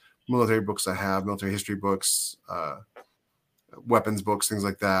different military books I have, military history books, weapons books, things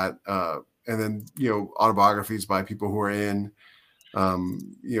like that. And then, autobiographies by people who are in,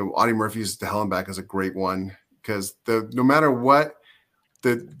 Audie Murphy's To Hell and Back is a great one, because no matter what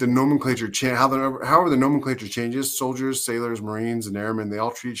the nomenclature however the nomenclature changes, soldiers, sailors, Marines, and airmen, they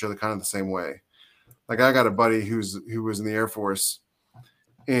all treat each other kind of the same way. Like, I got a buddy who was in the Air Force,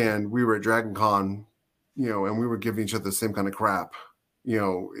 and we were at Dragon Con, and we were giving each other the same kind of crap.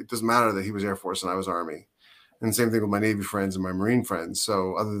 It doesn't matter that he was Air Force and I was Army. And same thing with my Navy friends and my Marine friends.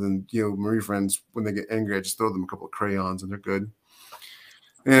 So other than, Marine friends, when they get angry, I just throw them a couple of crayons and they're good.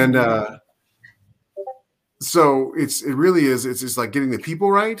 And so it really is. It's just like getting the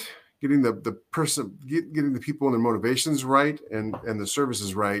people right, getting the person, getting the people and their motivations right, and the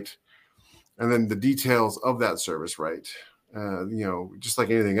services right, and then the details of that service right. Just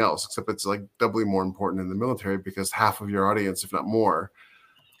like anything else, except it's like doubly more important in the military, because half of your audience, if not more,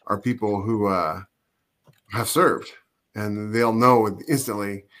 are people who have served, and they'll know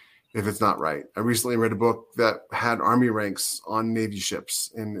instantly if it's not right. I recently read a book that had Army ranks on Navy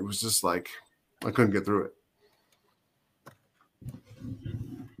ships, and it was just like, I couldn't get through it.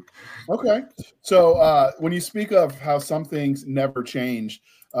 Okay. So when you speak of how some things never change,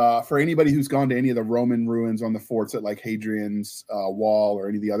 for anybody who's gone to any of the Roman ruins on the forts at like Hadrian's Wall or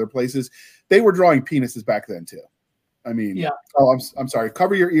any of the other places, they were drawing penises back then too. I mean, yeah. Oh, I'm sorry.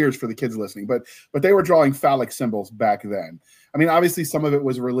 Cover your ears for the kids listening, but they were drawing phallic symbols back then. I mean, obviously some of it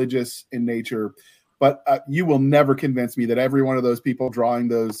was religious in nature, but you will never convince me that every one of those people drawing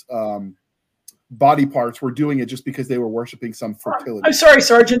those body parts were doing it just because they were worshiping some fertility. I'm sorry,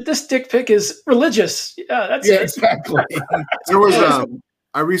 Sergeant. This dick pic is religious. Yeah, that's it. Exactly. There was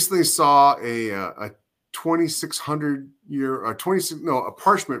I recently saw a 2600 year a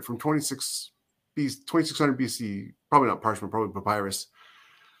parchment from 2600 BC, probably not parchment, probably papyrus,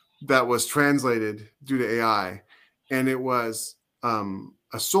 that was translated due to AI, and it was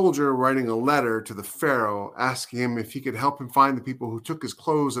a soldier writing a letter to the pharaoh asking him if he could help him find the people who took his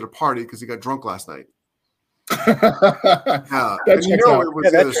clothes at a party because he got drunk last night. And it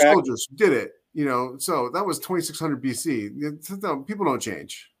was the soldiers who did it. So that was 2600 BC. People don't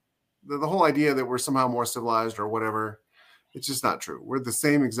change. The whole idea that we're somehow more civilized or whatever, it's just not true. We're the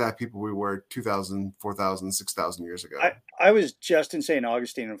same exact people we were 2,000, 4,000, 6,000 years ago. I was just in St.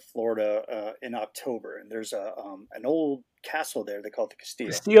 Augustine in Florida in October, and there's an old castle there. They call it the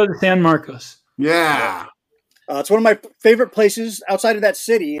Castillo de San Marcos. Yeah. It's one of my favorite places outside of that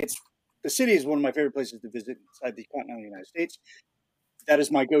city. The city is one of my favorite places to visit inside the continental United States. That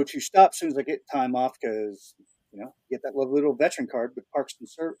is my go-to stop as soon as I get time off, because, get that lovely little veteran card with Parks and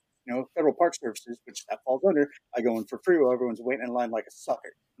Federal Park Services, which that falls under. I go in for free while everyone's waiting in line like a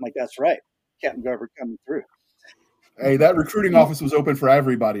sucker. I'm like, that's right, Captain Garber coming through. Hey, that recruiting office was open for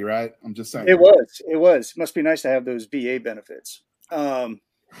everybody, right? I'm just saying. It was. It was. Must be nice to have those VA benefits. But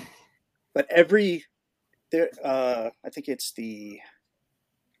I think it's the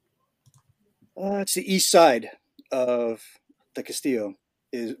east side of the Castillo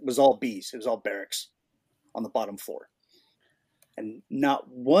was all Bs. It was all barracks on the bottom floor. And not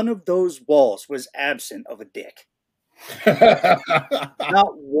one of those walls was absent of a dick.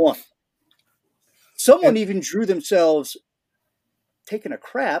 Not one. Someone even drew themselves taking a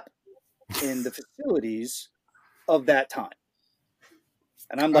crap in the facilities of that time.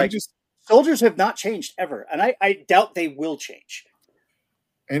 And I'm like, soldiers have not changed ever. And I doubt they will change.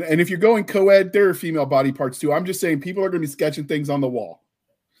 And if you're going co-ed, there are female body parts too. I'm just saying people are going to be sketching things on the wall.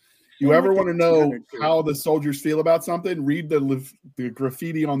 You ever want to know how the soldiers feel about something? Read the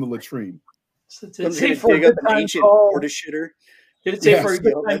graffiti on the latrine. Did it say for a good time call? Did it say for a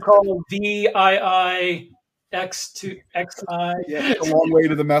good time call VIIX to XI? Yeah, a long way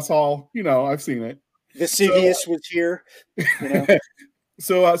to the mess hall. You know, I've seen it. Vesuvius was here. You know?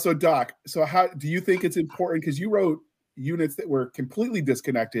 So Doc, so how do you think it's important? Because you wrote units that were completely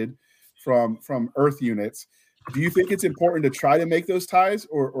disconnected from Earth units. Do you think it's important to try to make those ties,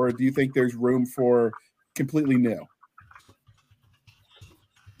 or do you think there's room for completely new?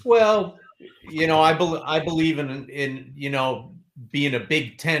 Well, you know, I believe in you know, being a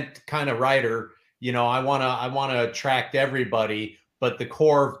big tent kind of writer. You know, I want to attract everybody, but the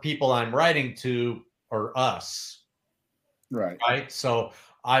core of people I'm writing to are us. Right. So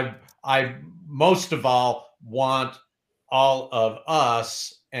I most of all want all of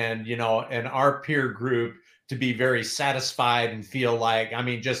us and, you know, and our peer group to be very satisfied and feel like, I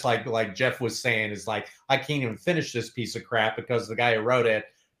mean, just like Jeff was saying, is like, I can't even finish this piece of crap because the guy who wrote it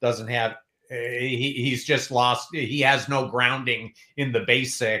doesn't have, he's just lost. He has no grounding in the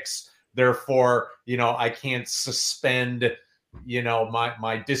basics. Therefore, you know, I can't suspend, you know,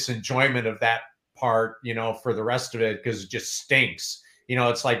 my disenjoyment of that part, you know, for the rest of it, because it just stinks. You know,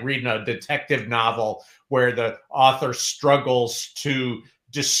 it's like reading a detective novel where the author struggles to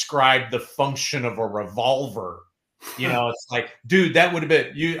describe the function of a revolver. You know, it's like, dude, that would have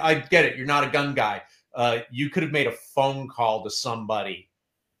been you. I get it. You're not a gun guy. You could have made a phone call to somebody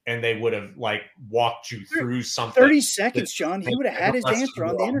and they would have like walked you through something. 30 seconds, John. He would have had his answer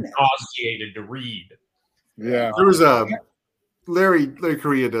on the internet. Nauseated to read. Yeah. There was Larry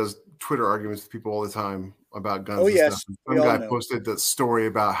Correa does Twitter arguments with people all the time about guns. Oh, and yes. stuff. Some guy posted that story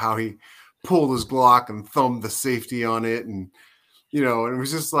about how he pulled his Glock and thumbed the safety on it, and you know, and it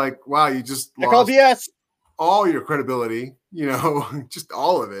was just like, wow, you just lost all your credibility, you know, just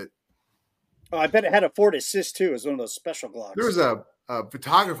all of it. Oh, I bet it had a Ford Assist too. It was one of those special Glocks. There was a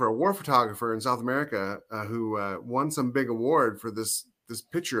photographer, a war photographer in South America who won some big award for this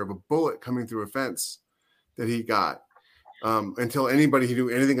picture of a bullet coming through a fence that he got. Until anybody who knew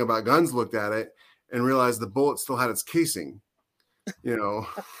anything about guns looked at it and realized the bullet still had its casing, you know.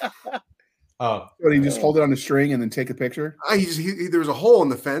 So he just hold it on a string and then take a picture? There was a hole in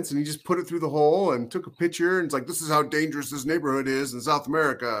the fence and he just put it through the hole and took a picture. And it's like, this is how dangerous this neighborhood is in South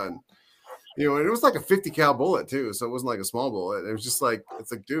America. And, you know, and it was like a 50 cal bullet too. So it wasn't like a small bullet. It was just like,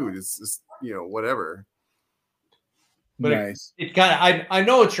 it's like, dude, it's just, you know, whatever. But nice. It kind of, I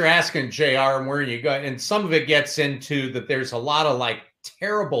know what you're asking, JR, and where you go. And some of it gets into that there's a lot of like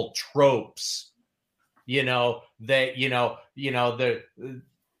terrible tropes, you know, that,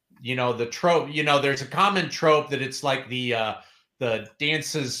 the trope, you know, there's a common trope that it's like the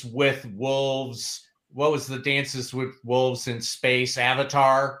dances with wolves. What was the dances with wolves in space?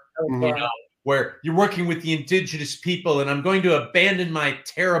 Avatar, you know, where you're working with the indigenous people and I'm going to abandon my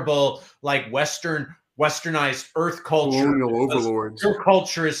terrible, like westernized Earth culture. Overlords. Your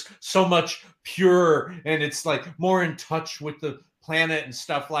culture is so much pure and it's like more in touch with the planet and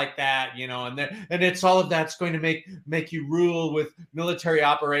stuff like that, you know, and it's all of that's going to make you rule with military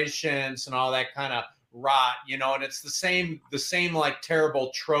operations and all that kind of rot, you know, and it's the same like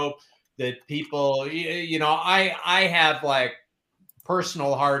terrible trope that people, you know, I have like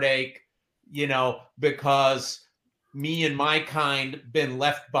personal heartache, you know, because me and my kind been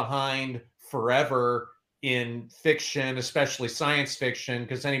left behind forever in fiction, especially science fiction,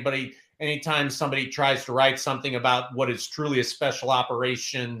 because anytime somebody tries to write something about what is truly a special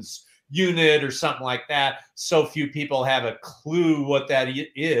operations unit or something like that, so few people have a clue what that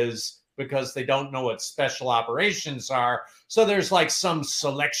is because they don't know what special operations are. So there's like some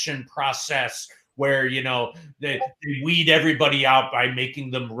selection process where, you know, they weed everybody out by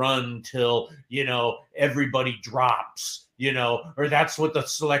making them run till, you know, everybody drops, you know, or that's what the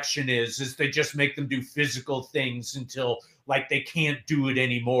selection is they just make them do physical things until like they can't do it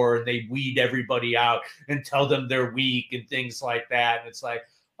anymore, and they weed everybody out and tell them they're weak and things like that. And it's like,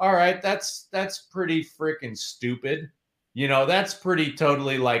 all right, that's pretty freaking stupid. That's pretty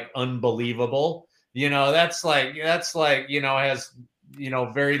totally like unbelievable. That's like, has,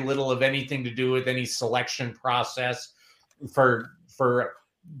 very little of anything to do with any selection process for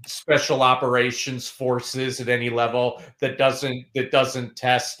special operations forces at any level that doesn't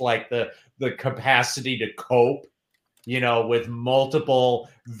test like the capacity to cope, with multiple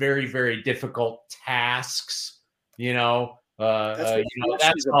very, very difficult tasks, That's what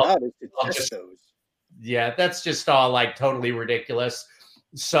that's about is to test those. Yeah, that's just all like totally ridiculous.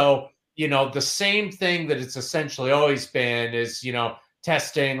 So, the same thing that it's essentially always been is,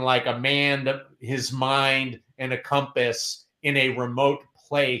 testing like his mind and a compass in a remote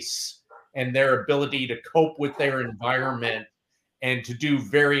place, and their ability to cope with their environment and to do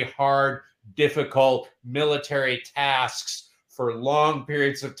very hard, difficult military tasks for long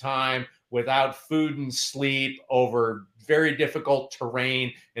periods of time without food and sleep over very difficult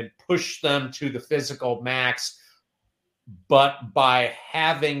terrain, and push them to the physical max. But by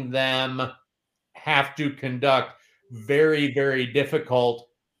having them have to conduct very, very difficult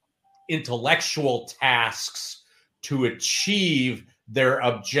intellectual tasks to achieve their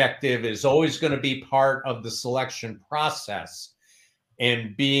objective is always going to be part of the selection process.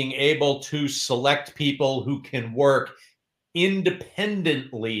 And being able to select people who can work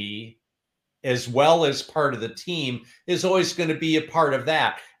independently as well as part of the team is always going to be a part of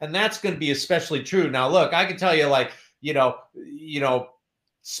that. And that's going to be especially true. Now, look, I can tell you, like,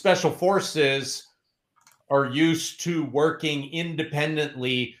 special forces are used to working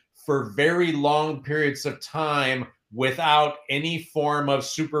independently for very long periods of time without any form of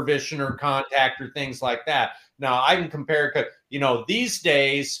supervision or contact or things like that. Now, I can compare, these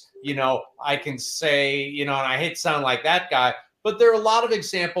days, I can say, and I hate to sound like that guy, but there are a lot of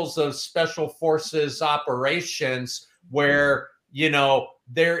examples of special forces operations where,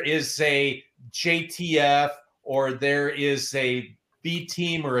 there is a JTF or there is a B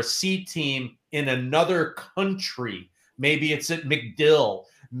team or a C team in another country. Maybe it's at MacDill.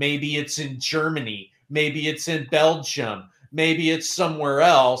 Maybe it's in Germany. Maybe it's in Belgium. Maybe it's somewhere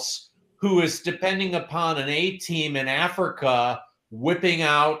else, who is depending upon an A team in Africa whipping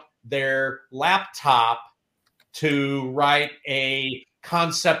out their laptop to write a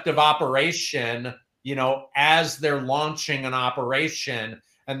concept of operation, as they're launching an operation.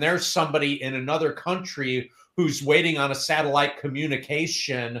 And there's somebody in another country who's waiting on a satellite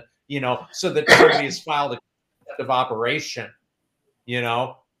communication, so that somebody has filed a concept of operation.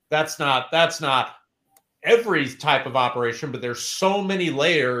 That's not every type of operation, but there's so many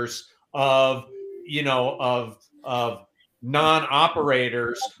layers of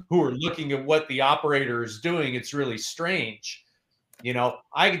non-operators who are looking at what the operator is doing. It's really strange.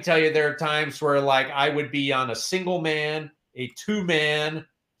 I can tell you there are times where, like, I would be on a single man, a 2-man,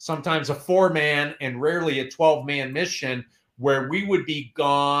 sometimes a 4-man, and rarely a 12-man mission, where we would be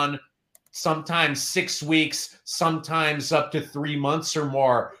gone sometimes 6 weeks, sometimes up to 3 months or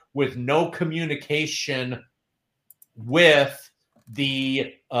more, with no communication with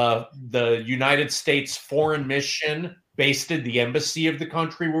the United States foreign mission based in the embassy of the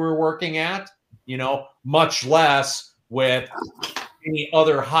country we were working at, much less with any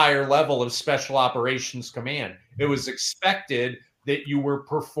other higher level of special operations command. It was expected that you were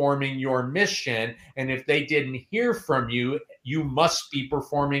performing your mission, and if they didn't hear from you, you must be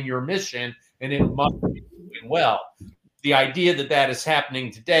performing your mission, and it must be doing well. The idea that is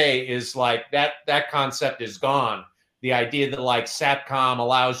happening today is like that concept is gone. The idea that like SATCOM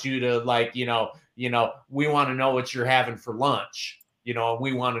allows you to like, we want to know what you're having for lunch,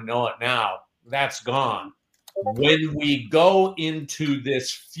 we want to know it now. That's gone. When we go into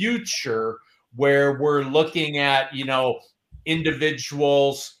this future where we're looking at,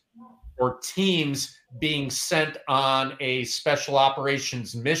 individuals or teams being sent on a special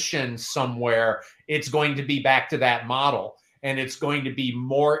operations mission somewhere, it's going to be back to that model. And it's going to be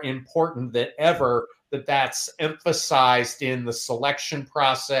more important than ever that that's emphasized in the selection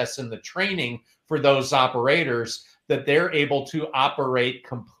process and the training for those operators, that they're able to operate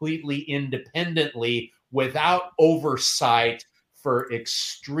completely independently without oversight for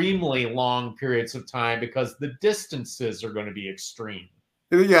extremely long periods of time, because the distances are going to be extreme.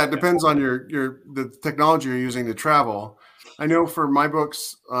 Yeah, it depends on the technology you're using to travel. I know for my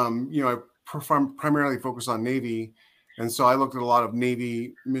books, I primarily focus on Navy. And so I looked at a lot of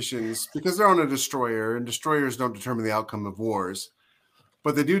Navy missions because they're on a destroyer, and destroyers don't determine the outcome of wars,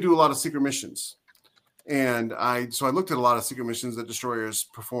 but they do a lot of secret missions. And I looked at a lot of secret missions that destroyers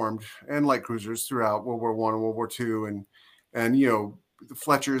performed and light cruisers throughout World War I and World War II. and the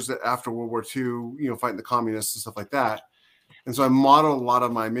Fletchers that after World War II, fighting the communists and stuff like that. And so I modeled a lot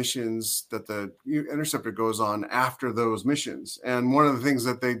of my missions that the Interceptor goes on after those missions. And one of the things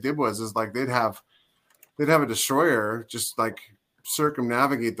that they did is like they'd have a destroyer just like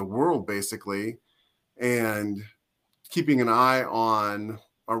circumnavigate the world basically, and keeping an eye on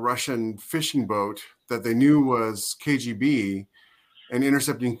a Russian fishing boat that they knew was KGB and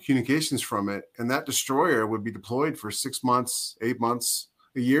intercepting communications from it. And that destroyer would be deployed for 6 months, 8 months,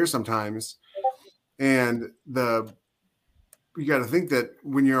 a year sometimes. And you got to think that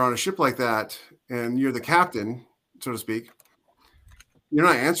when you're on a ship like that and you're the captain, so to speak, you're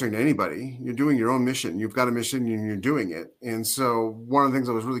not answering to anybody. You're doing your own mission. You've got a mission and you're doing it. And so one of the things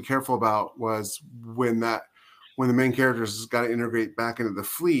I was really careful about was when the main characters got to integrate back into the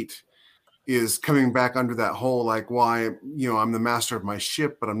fleet, is coming back under that whole, like, why, I'm the master of my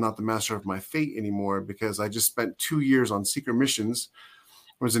ship, but I'm not the master of my fate anymore, because I just spent 2 years on secret missions,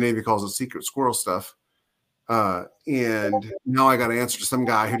 which the Navy calls it secret squirrel stuff. And now I got to answer to some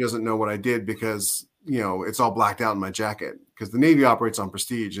guy who doesn't know what I did because, it's all blacked out in my jacket, because the Navy operates on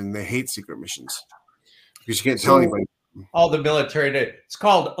prestige and they hate secret missions because you can't tell anybody. All the military, it's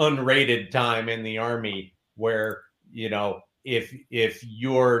called unrated time in the Army, where, if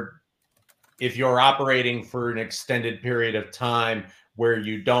you're operating for an extended period of time where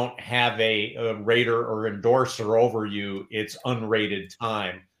you don't have a rater or endorser over you, it's unrated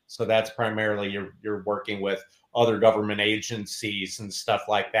time. So that's primarily you're working with other government agencies and stuff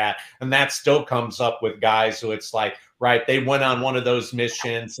like that. And that still comes up with guys who it's like, right, they went on one of those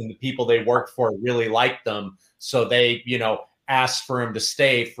missions and the people they worked for really liked them. So they, asked for him to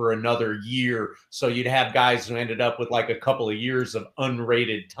stay for another year. So you'd have guys who ended up with like a couple of years of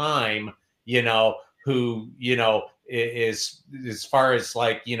unrated time, who, is as far as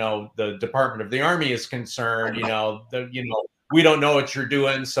like, the Department of the Army is concerned, we don't know what you're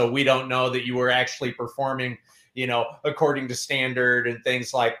doing. So we don't know that you were actually performing, according to standard and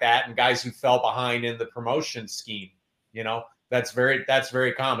things like that. And guys who fell behind in the promotion scheme, that's very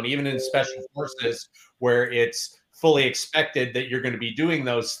common, even in special forces where it's fully expected that you're going to be doing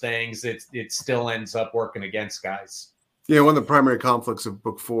those things. It still ends up working against guys. Yeah, one of the primary conflicts of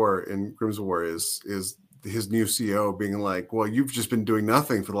Book 4 in Grimm's War is his new CO being like, well, you've just been doing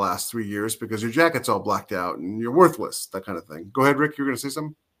nothing for the last 3 years because your jacket's all blacked out and you're worthless, that kind of thing. Go ahead, Rick, you're going to say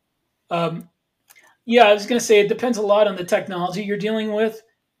something? Yeah, I was going to say it depends a lot on the technology you're dealing with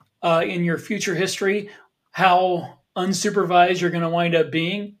in your future history, how unsupervised you're going to wind up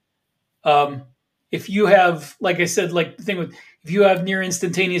being. If you have, like I said, like the thing with, if you have near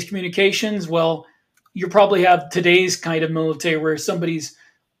instantaneous communications, well, you probably have today's kind of military where somebody's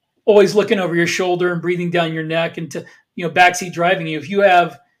always looking over your shoulder and breathing down your neck and backseat driving you. If you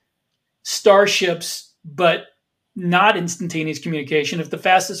have starships, but not instantaneous communication, if the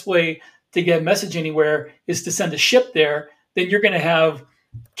fastest way to get a message anywhere is to send a ship there, then you're going to have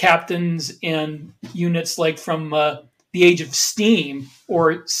captains and units like from the age of steam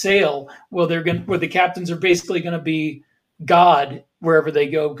or sail, where the captains are basically going to be God wherever they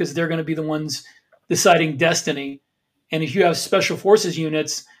go, because they're going to be the ones deciding destiny. And if you have special forces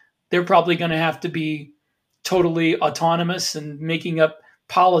units, they're probably going to have to be totally autonomous and making up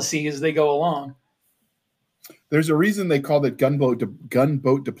policy as they go along. There's a reason they called it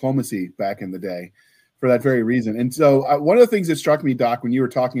gunboat diplomacy back in the day, for that very reason. And so one of the things that struck me, Doc, when you were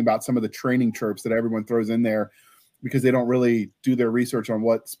talking about some of the training tropes that everyone throws in there because they don't really do their research on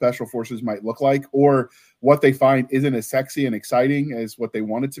what special forces might look like, or what they find isn't as sexy and exciting as what they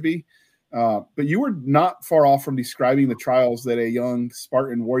want it to be. But you were not far off from describing the trials that a young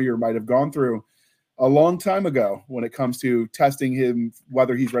Spartan warrior might have gone through a long time ago when it comes to testing him,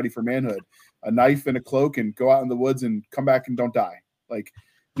 whether he's ready for manhood. A knife and a cloak and go out in the woods and come back and don't die. Like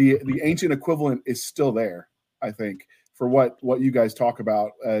the ancient equivalent is still there, I think, for what you guys talk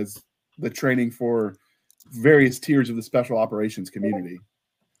about as the training for various tiers of the special operations community.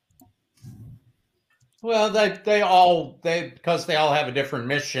 Well, because they all have a different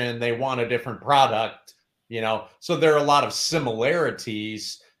mission, they want a different product, so there are a lot of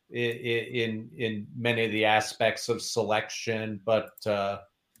similarities in many of the aspects of selection, but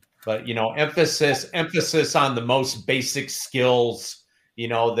emphasis on the most basic skills,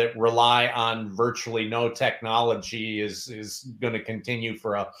 that rely on virtually no technology is going to continue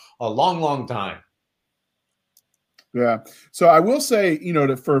for a long, long time. Yeah. So I will say,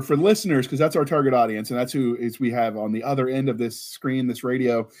 for listeners, because that's our target audience, and that's who is we have on the other end of this screen, this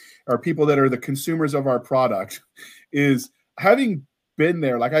radio, are people that are the consumers of our product, is having been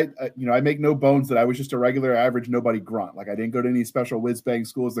there. Like I make no bones that I was just a regular average nobody grunt. Like I didn't go to any special whiz bang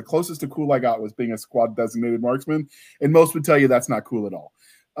schools. The closest to cool I got was being a squad designated marksman, and most would tell you that's not cool at all.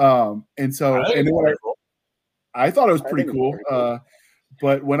 And so, and then I thought it was pretty cool.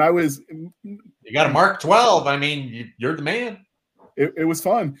 But when I was, you got a Mark 12. I mean, you're the man. It was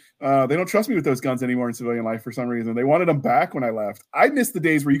fun. They don't trust me with those guns anymore in civilian life for some reason. They wanted them back when I left. I missed the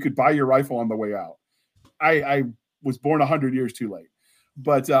days where you could buy your rifle on the way out. I was born 100 years too late.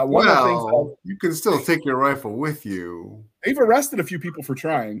 But one of the things you can still take your rifle with you. They've arrested a few people for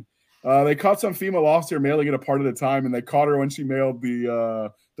trying. They caught some female officer mailing it a part at a time, and they caught her when she mailed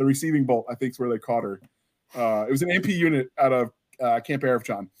the receiving bolt. I think is where they caught her. It was an MP unit out of Camp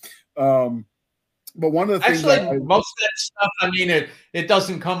Arifjan. But one of the things, actually, most of that stuff, I mean, it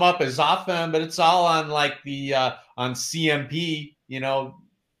doesn't come up as often, but it's all on like the on CMP. You know,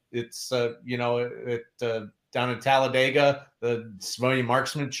 it's down in Talladega, the civilian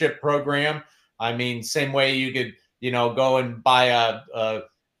marksmanship program. I mean, same way you could go and buy a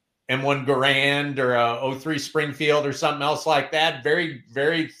M1 Garand or a 03 Springfield or something else like that. Very,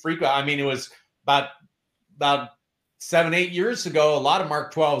 very frequent. I mean, it was about 7-8 years ago, a lot of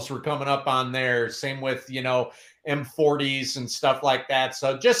Mark 12s were coming up on there. Same with, M40s and stuff like that.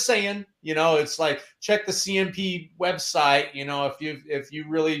 So just saying, it's like, check the CMP website, if you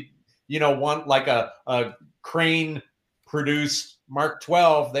really, want like a crane produced Mark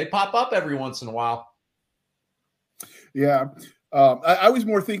 12, they pop up every once in a while. Yeah. I was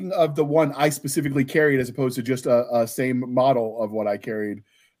more thinking of the one I specifically carried as opposed to just a same model of what I carried.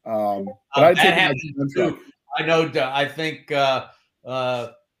 But I'd say I know. I think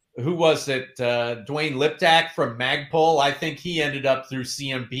who was it? Dwayne Liptak from Magpul. I think he ended up through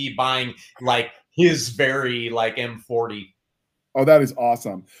CMP buying like his very like M40. Oh, that is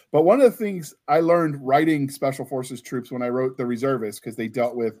awesome. But one of the things I learned writing Special Forces troops when I wrote the reservists, because they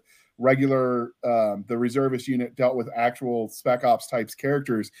dealt with regular, the reservist unit dealt with actual Spec Ops types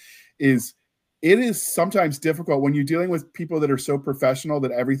characters, is it is sometimes difficult when you're dealing with people that are so professional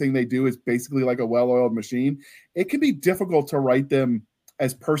that everything they do is basically like a well-oiled machine. It can be difficult to write them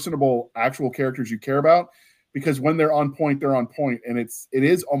as personable, actual characters you care about, because when they're on point, and it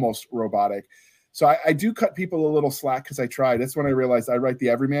is almost robotic. So I do cut people a little slack because I try. That's when I realized I write the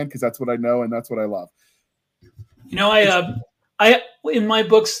everyman because that's what I know and that's what I love. I in my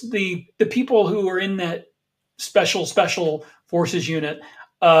books, the people who are in that special forces unit,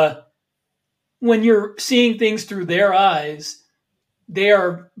 when you're seeing things through their eyes, they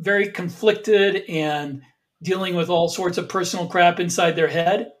are very conflicted and dealing with all sorts of personal crap inside their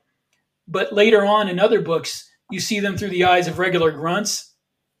head. But later on in other books, you see them through the eyes of regular grunts,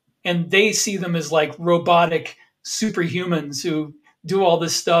 and they see them as like robotic superhumans who do all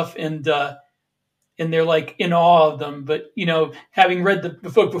this stuff, and they're like in awe of them. But, having read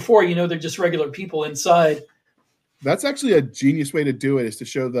the book before, they're just regular people inside. That's actually a genius way to do it, is to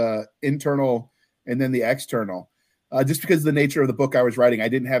show the internal and then the external. Just because of the nature of the book I was writing, I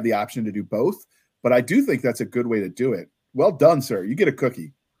didn't have the option to do both, but I do think that's a good way to do it. Well done, sir. You get a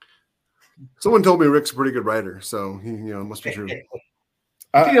cookie. Someone told me Rick's a pretty good writer, so he, it must be true.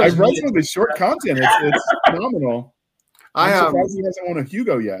 I've read some of his short content. It's phenomenal. I'm surprised he hasn't won a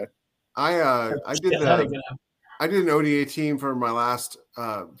Hugo yet. I did an ODA team for my last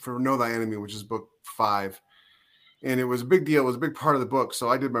for Know Thy Enemy, which is book 5. And it was a big deal. It was a big part of the book. So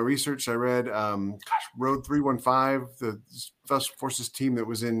I did my research. I read Road 315, the Special Forces team that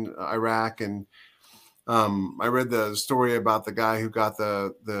was in Iraq. And I read the story about the guy who got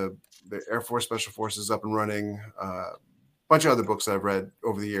the Air Force Special Forces up and running. A bunch of other books that I've read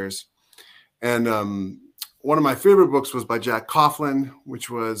over the years. And one of my favorite books was by Jack Coughlin,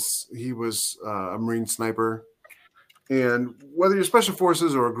 he was a Marine sniper. And whether you're special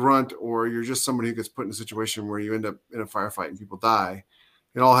forces or a grunt, or you're just somebody who gets put in a situation where you end up in a firefight and people die,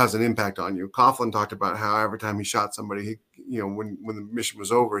 it all has an impact on you. Coughlin talked about how every time he shot somebody, when the mission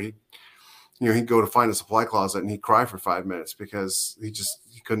was over, he'd go to find a supply closet and he'd cry for 5 minutes because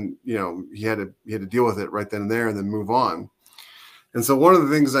he couldn't, he had to deal with it right then and there and then move on. And so one of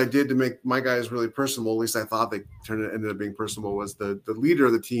the things I did to make my guys really personable, at least I thought they ended up being personable, was the leader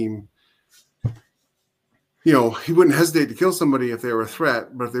of the team. He wouldn't hesitate to kill somebody if they were a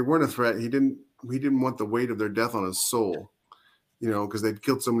threat, but if they weren't a threat, he didn't want the weight of their death on his soul, because they'd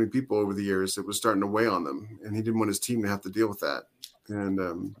killed so many people over the years, it was starting to weigh on them, and he didn't want his team to have to deal with that. And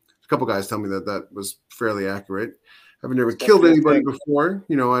a couple guys tell me that was fairly accurate. I've never killed anybody before,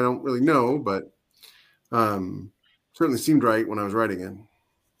 I don't really know, but certainly seemed right when I was writing it.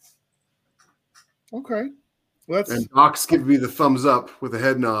 Okay. And Doc's giving me the thumbs up with a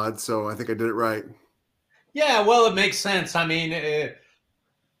head nod, so I think I did it right. Yeah, well, it makes sense. I mean,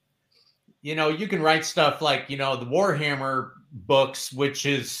 you can write stuff like, the Warhammer books, which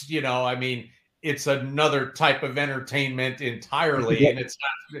is, I mean, it's another type of entertainment entirely, and it's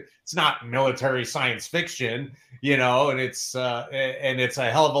not military science fiction, and it's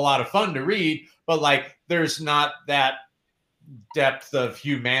a hell of a lot of fun to read, but like there's not that depth of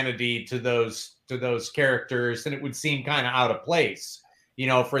humanity to those characters, and it would seem kind of out of place,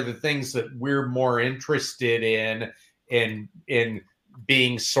 for the things that we're more interested in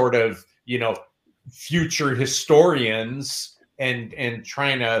being sort of, future historians and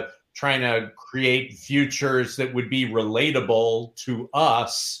trying to create futures that would be relatable to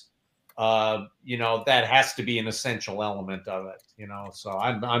us. That has to be an essential element of it, so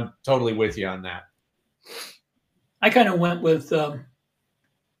I'm totally with you on that. I kind of went with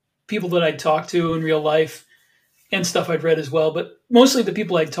people that I'd talked to in real life and stuff I'd read as well, but mostly the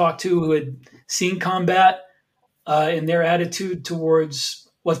people I'd talked to who had seen combat and their attitude towards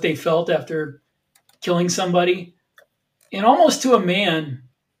what they felt after killing somebody. And almost to a man,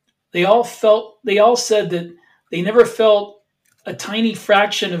 they all said that they never felt a tiny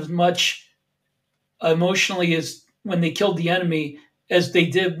fraction of much emotionally as when they killed the enemy as they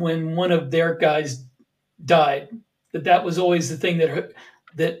did when one of their guys died. That was always the thing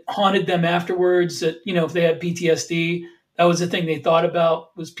that haunted them afterwards. That, if they had PTSD, that was the thing they thought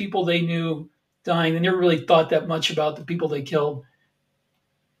about, was people they knew dying. They never really thought that much about the people they killed.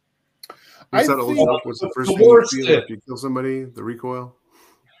 What's the first thing you feel after you kill somebody? The recoil?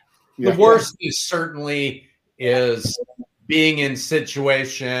 The worst is certainly being in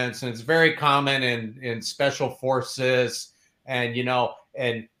situations, and it's very common in special forces, and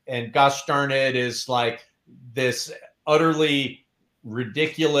and gosh darn it, is like this utterly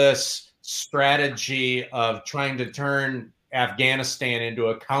ridiculous strategy of trying to turn Afghanistan into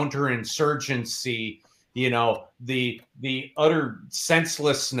a counterinsurgency. The utter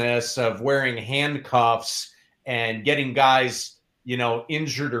senselessness of wearing handcuffs and getting guys,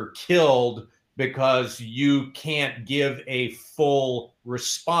 injured or killed because you can't give a full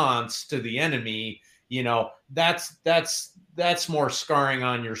response to the enemy. That's more scarring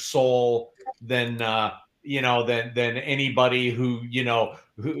on your soul than than anybody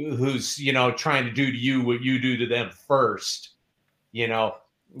who's trying to do to you what you do to them first.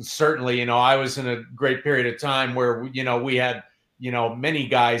 Certainly, I was in a great period of time where, we had, many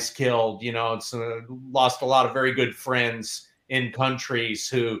guys killed, lost a lot of very good friends in countries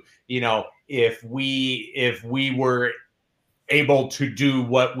who, if we were able to do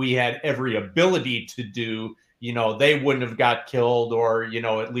what we had every ability to do, they wouldn't have got killed, or,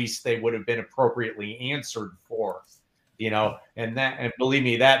 at least they would have been appropriately answered for, and believe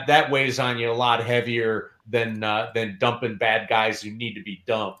me, that weighs on you a lot heavier than dumping bad guys who need to be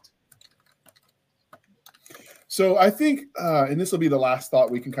dumped. So I think, and this will be the last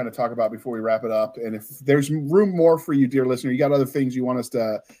thought we can kind of talk about before we wrap it up. And if there's room more for you, dear listener, you got other things you want us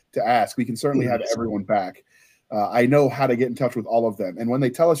to ask, we can certainly have everyone back. I know how to get in touch with all of them. And when they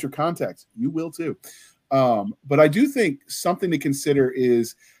tell us your contacts, you will too. But I do think something to consider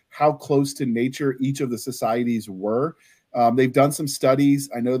is how close to nature each of the societies were. They've done some studies.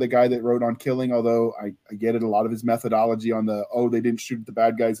 I know the guy that wrote on killing, although I get it, a lot of his methodology on they didn't shoot the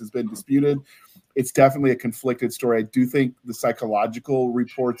bad guys has been disputed. It's definitely a conflicted story. I do think the psychological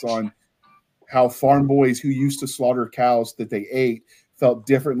reports on how farm boys who used to slaughter cows that they ate felt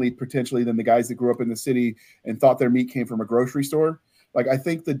differently potentially than the guys that grew up in the city and thought their meat came from a grocery store. Like, I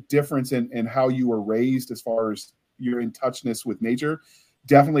think the difference in how you were raised as far as your in touchness with nature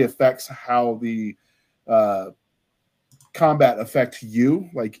definitely affects how the combat affects you.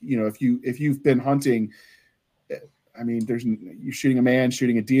 Like, if you've been hunting, I mean, you're shooting a man,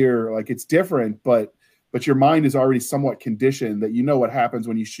 shooting a deer, like it's different, but your mind is already somewhat conditioned that what happens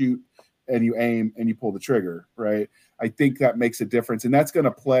when you shoot and you aim and you pull the trigger, right? I think that makes a difference, and that's going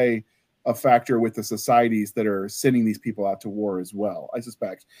to play a factor with the societies that are sending these people out to war as well, I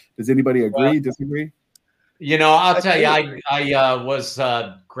suspect. Does anybody agree, disagree? I'll tell you, I was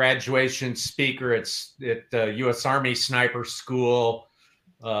a graduation speaker at U.S. Army Sniper School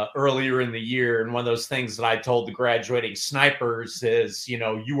earlier in the year. And one of those things that I told the graduating snipers is,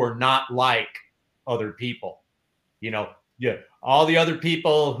 you are not like other people. All the other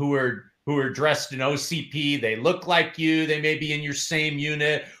people who are dressed in OCP, they look like you. They may be in your same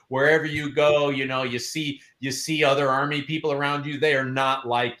unit. Wherever you go, you see other Army people around you. They are not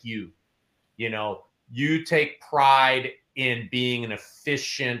like you. You take pride in being an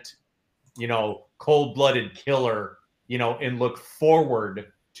efficient, cold-blooded killer, and look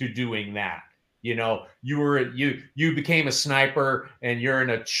forward to doing that. You became a sniper, and you're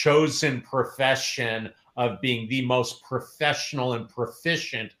in a chosen profession of being the most professional and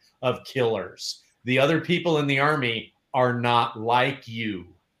proficient of killers. The other people in the Army are not like you.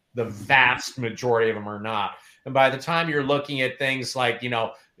 The vast majority of them are not. And by the time you're looking at things like,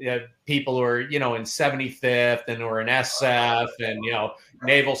 people who are, in 75th and who are in SF and,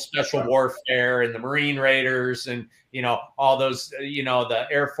 Naval Special Warfare and the Marine Raiders and, all those, the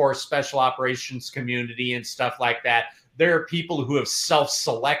Air Force Special Operations community and stuff like that. There are people who have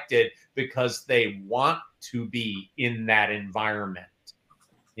self-selected because they want to be in that environment.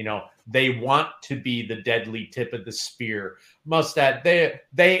 They want to be the deadly tip of the spear. Most that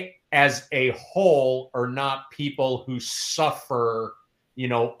they as a whole are not people who suffer,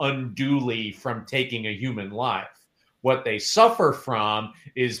 unduly from taking a human life. What they suffer from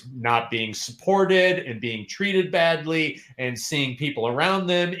is not being supported and being treated badly and seeing people around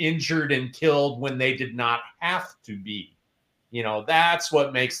them injured and killed when they did not have to be. That's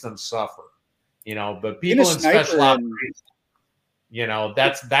what makes them suffer. But people in special operations,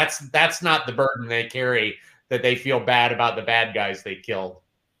 that's not the burden they carry, that they feel bad about the bad guys they killed.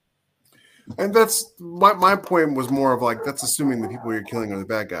 And that's my point was more of like, that's assuming the people you're killing are the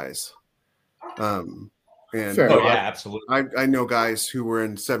bad guys. And absolutely. I know guys who were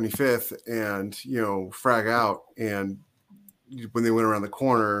in 75th and, frag out. And when they went around the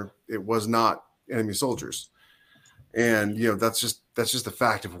corner, it was not enemy soldiers. And, that's just a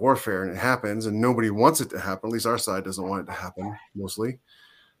fact of warfare, and it happens, and nobody wants it to happen. At least our side doesn't want it to happen mostly.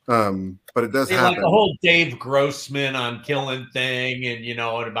 But it does happen. Like the whole Dave Grossman on killing thing and,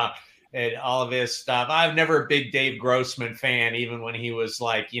 and about and all of his stuff. I'm never a big Dave Grossman fan, even when he was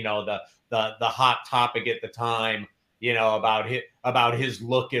like, the hot topic at the time, about his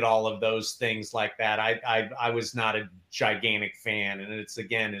look at all of those things like that. I was not a gigantic fan. And it's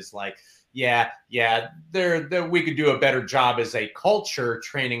like, we could do a better job as a culture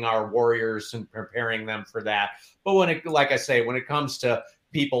training our warriors and preparing them for that. But when it comes to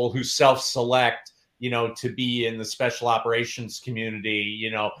people who self-select, to be in the special operations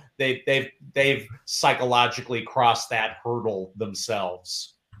community, they've psychologically crossed that hurdle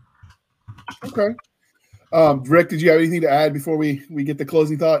themselves. Okay. Rick, did you have anything to add before we get the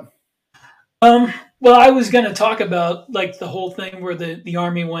closing thought? Well, I was going to talk about like the whole thing where the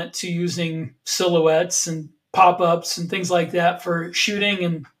Army went to using silhouettes and pop-ups and things like that for shooting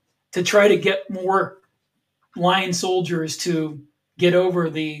and to try to get more line soldiers to get over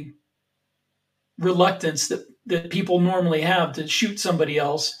the reluctance that people normally have to shoot somebody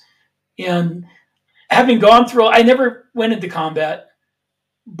else. And having gone through, I never went into combat,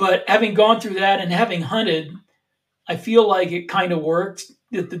 but having gone through that and having hunted, I feel like it kind of worked.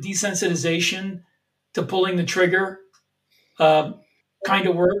 That the desensitization to pulling the trigger kind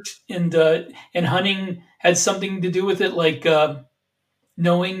of worked, and hunting had something to do with it, like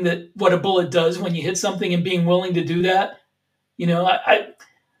knowing that what a bullet does when you hit something and being willing to do that. I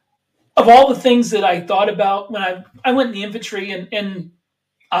of all the things that I thought about when I went in the infantry, and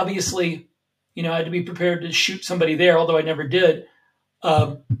obviously, I had to be prepared to shoot somebody there, although I never did.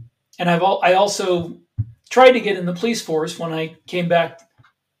 And I also tried to get in the police force when I came back,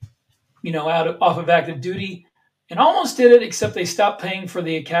 off of active duty, and almost did it, except they stopped paying for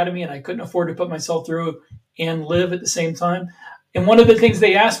the academy and I couldn't afford to put myself through and live at the same time. And one of the things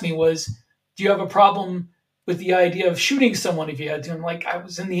they asked me was, do you have a problem with the idea of shooting someone if you had to? I'm like, I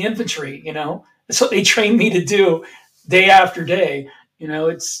was in the infantry, That's what they trained me to do day after day.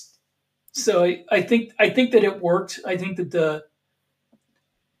 It's so I think that it worked. I think that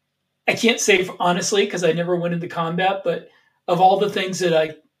I can't say honestly because I never went into combat, but of all the things that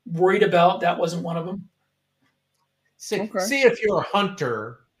I worried about, that wasn't one of them. See, if you're a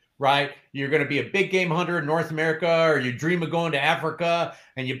hunter, right? You're going to be a big game hunter in North America, or you dream of going to Africa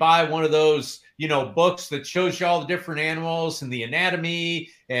and you buy one of those, books that shows you all the different animals and the anatomy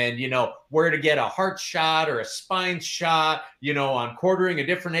and, where to get a heart shot or a spine shot, on quartering of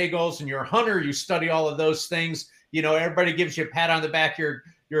different angles. And you're a hunter, you study all of those things. Everybody gives you a pat on the back. You're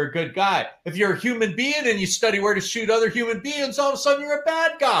a good guy. If you're a human being and you study where to shoot other human beings, all of a sudden you're a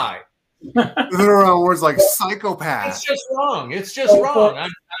bad guy. They're around words like psychopath. It's just wrong. It's just wrong. I'm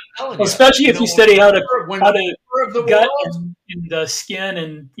telling you. Especially if you study how to gut world, and the skin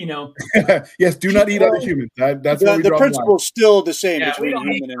and Yes, do not eat other humans. That's the principle's still the same between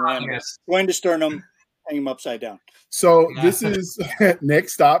human and animal. Going to sternum, hang him upside down. So this is Nick.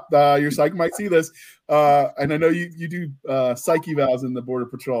 Stop. Your psych might see this, and I know you do psych evals in the Border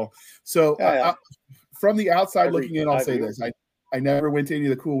Patrol. So from the outside looking in, I'll say this: I never went to any of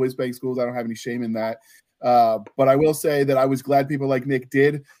the cool whiz bang schools. I don't have any shame in that. But I will say that I was glad people like Nick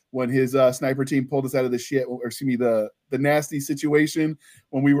did when his sniper team pulled us out of the nasty situation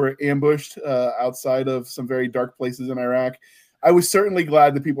when we were ambushed outside of some very dark places in Iraq. I was certainly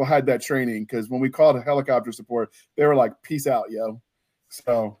glad that people had that training, because when we called helicopter support, they were like, "Peace out, yo."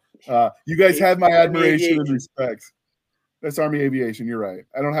 So you guys have my admiration and respect. That's Army Aviation. You're right.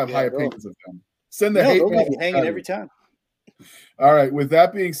 I don't have high opinions of them. Send the hate they'll mail. leave you hanging every time. All right. With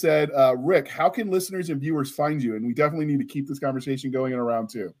that being said, Rick, how can listeners and viewers find you? And we definitely need to keep this conversation going in a round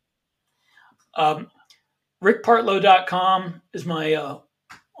two. RickPartlow.com is my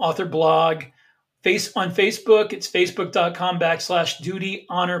author blog. On Facebook, it's facebook.com/Duty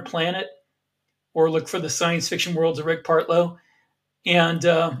Honor Planet, or look for the Science Fiction Worlds of Rick Partlow. And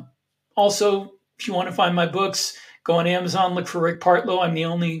also, if you want to find my books, go on Amazon, look for Rick Partlow. I'm the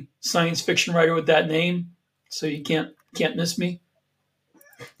only science fiction writer with that name, so you can't miss me.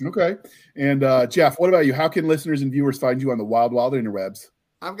 Okay. And Jeff, what about you? How can listeners and viewers find you on the wild interwebs?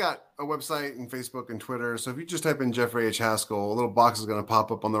 I've got a website and Facebook and Twitter. So if you just type in Jeffrey H. Haskell, a little box is going to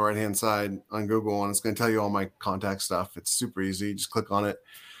pop up on the right-hand side on Google, and it's going to tell you all my contact stuff. It's super easy. Just click on it.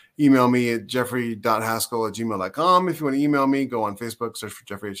 Email me at jeffrey.haskell@gmail.com. If you want to email me, go on Facebook, search for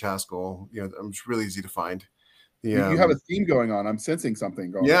Jeffrey H. Haskell. It's really easy to find. You have a theme going on. I'm sensing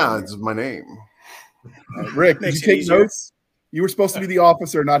something going on. Yeah, it's my name. Rick, did you take notes? You were supposed to be the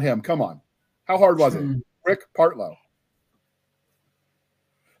officer, not him. Come on. How hard was it? Rick Partlow.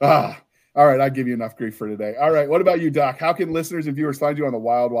 All right. I'll give you enough grief for today. All right. What about you, Doc? How can listeners and viewers find you on the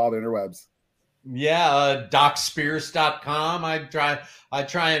wild interwebs? Yeah, DocSpears.com. I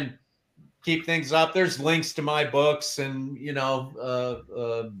try and keep things up. There's links to my books and,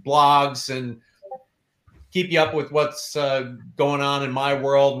 blogs, and keep you up with what's going on in my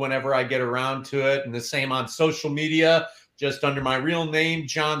world whenever I get around to it. And the same on social media, just under my real name,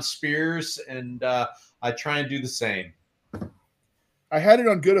 John Spears. And I try and do the same. I had it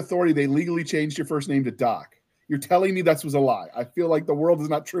on good authority. They legally changed your first name to Doc. You're telling me that was a lie. I feel like the world is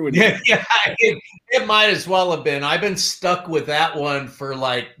not true anymore. Yeah, it might as well have been. I've been stuck with that one for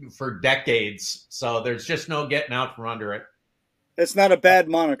decades. So there's just no getting out from under it. It's not a bad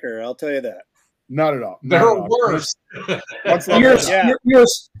moniker, I'll tell you that. Not at all. They're worse.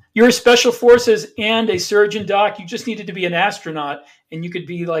 You're special forces and a surgeon, Doc. You just needed to be an astronaut, and you could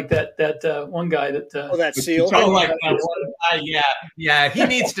be like that one guy that. That SEAL. Yeah. He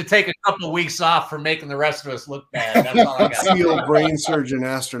needs to take a couple of weeks off for making the rest of us look bad. That's all I got. SEAL, brain surgeon,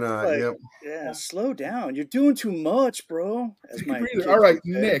 astronaut. Yep. Yeah, slow down. You're doing too much, bro. All right,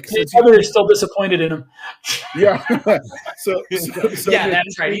 Nick. His mother is still disappointed in him. Yeah. so yeah,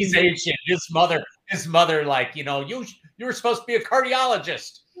 that's right. He's ancient. His mother, you were supposed to be a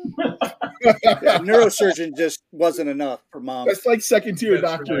cardiologist. Neurosurgeon just wasn't enough for mom. That's like second tier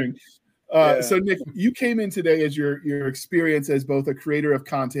doctoring. So Nick, you came in today as your experience as both a creator of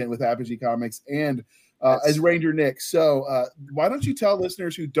content with Apogee Comics and as Ranger Nick. So why don't you tell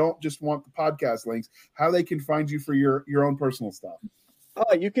listeners who don't just want the podcast links how they can find you for your own personal stuff?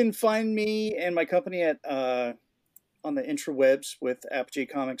 You can find me and my company at on the intrawebs with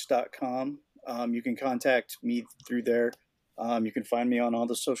apogeecomics.com. You can contact me through there. You can find me on all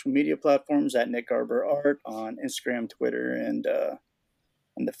the social media platforms at Nick Garber Art on Instagram, Twitter, and the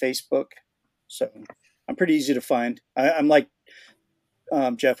Facebook. So I'm pretty easy to find. I'm like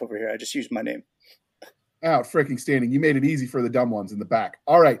Jeff over here. I just use my name. Out freaking standing. You made it easy for the dumb ones in the back.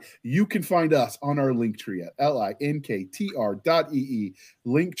 All right. You can find us on our link tree at linktr.ee,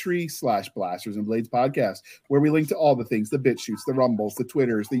 linktree/Blasters and Blades podcast, where we link to all the things, the BitChutes, the Rumbles, the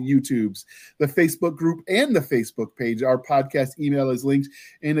Twitters, the YouTubes, the Facebook group, and the Facebook page. Our podcast email is linked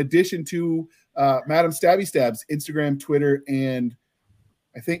in addition to Madam Stabby Stab's Instagram, Twitter, and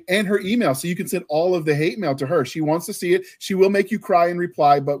her email. So you can send all of the hate mail to her. She wants to see it. She will make you cry and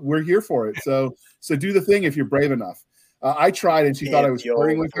reply, but we're here for it. So do the thing if you're brave enough. I tried, and she thought I was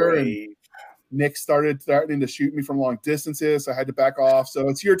flirting with her, and Nick started threatening to shoot me from long distances. So I had to back off. So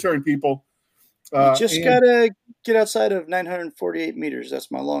it's your turn, people. You just gotta get outside of 948 meters. That's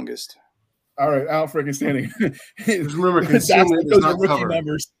my longest. All right, out freaking standing. Remember, concealment is not covered.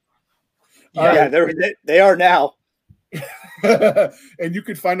 Numbers. Yeah, they are now. And you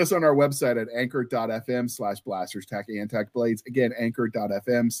can find us on our website at anchor.fm/blasters-tack-and-tack-blades. Again,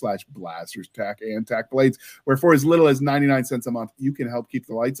 anchor.fm/blasters-tack-and-tack-blades, where for as little as 99 cents a month, you can help keep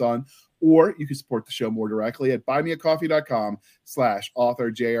the lights on, or you can support the show more directly at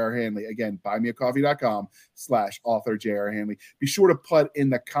buymeacoffee.com/author J.R. Hanley. Again, buymeacoffee.com/author J.R. Hanley. Be sure to put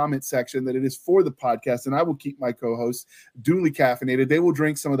in the comment section that it is for the podcast, and I will keep my co-hosts duly caffeinated. They will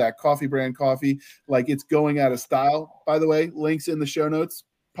drink some of that coffee brand coffee like it's going out of style. By the way, links in the show notes.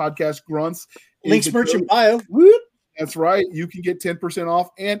 Podcast Grunts. Links merchant bio. Whoop. That's right. You can get 10% off.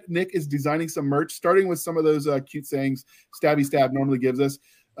 And Nick is designing some merch, starting with some of those cute sayings Stabby Stab normally gives us.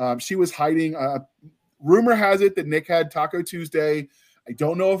 She was hiding Rumor has it that Nick had Taco Tuesday. I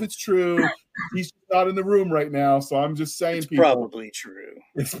don't know if it's true. He's not in the room right now, so I'm just saying, It's people. probably true.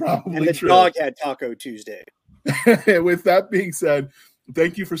 It's probably and the true. dog had Taco Tuesday. With that being said,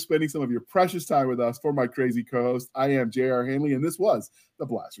 thank you for spending some of your precious time with us. For my crazy co-host, I am J.R. Hanley, and this was the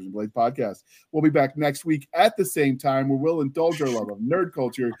Blasters and Blades podcast. We'll be back next week at the same time, where we'll indulge our love of nerd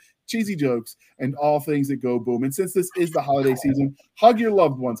culture, cheesy jokes, and all things that go boom. And since this is the holiday season, hug your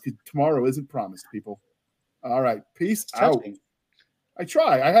loved ones, because tomorrow isn't promised, people. All right, peace out. I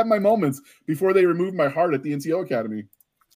try. I have my moments before they remove my heart at the NCO Academy.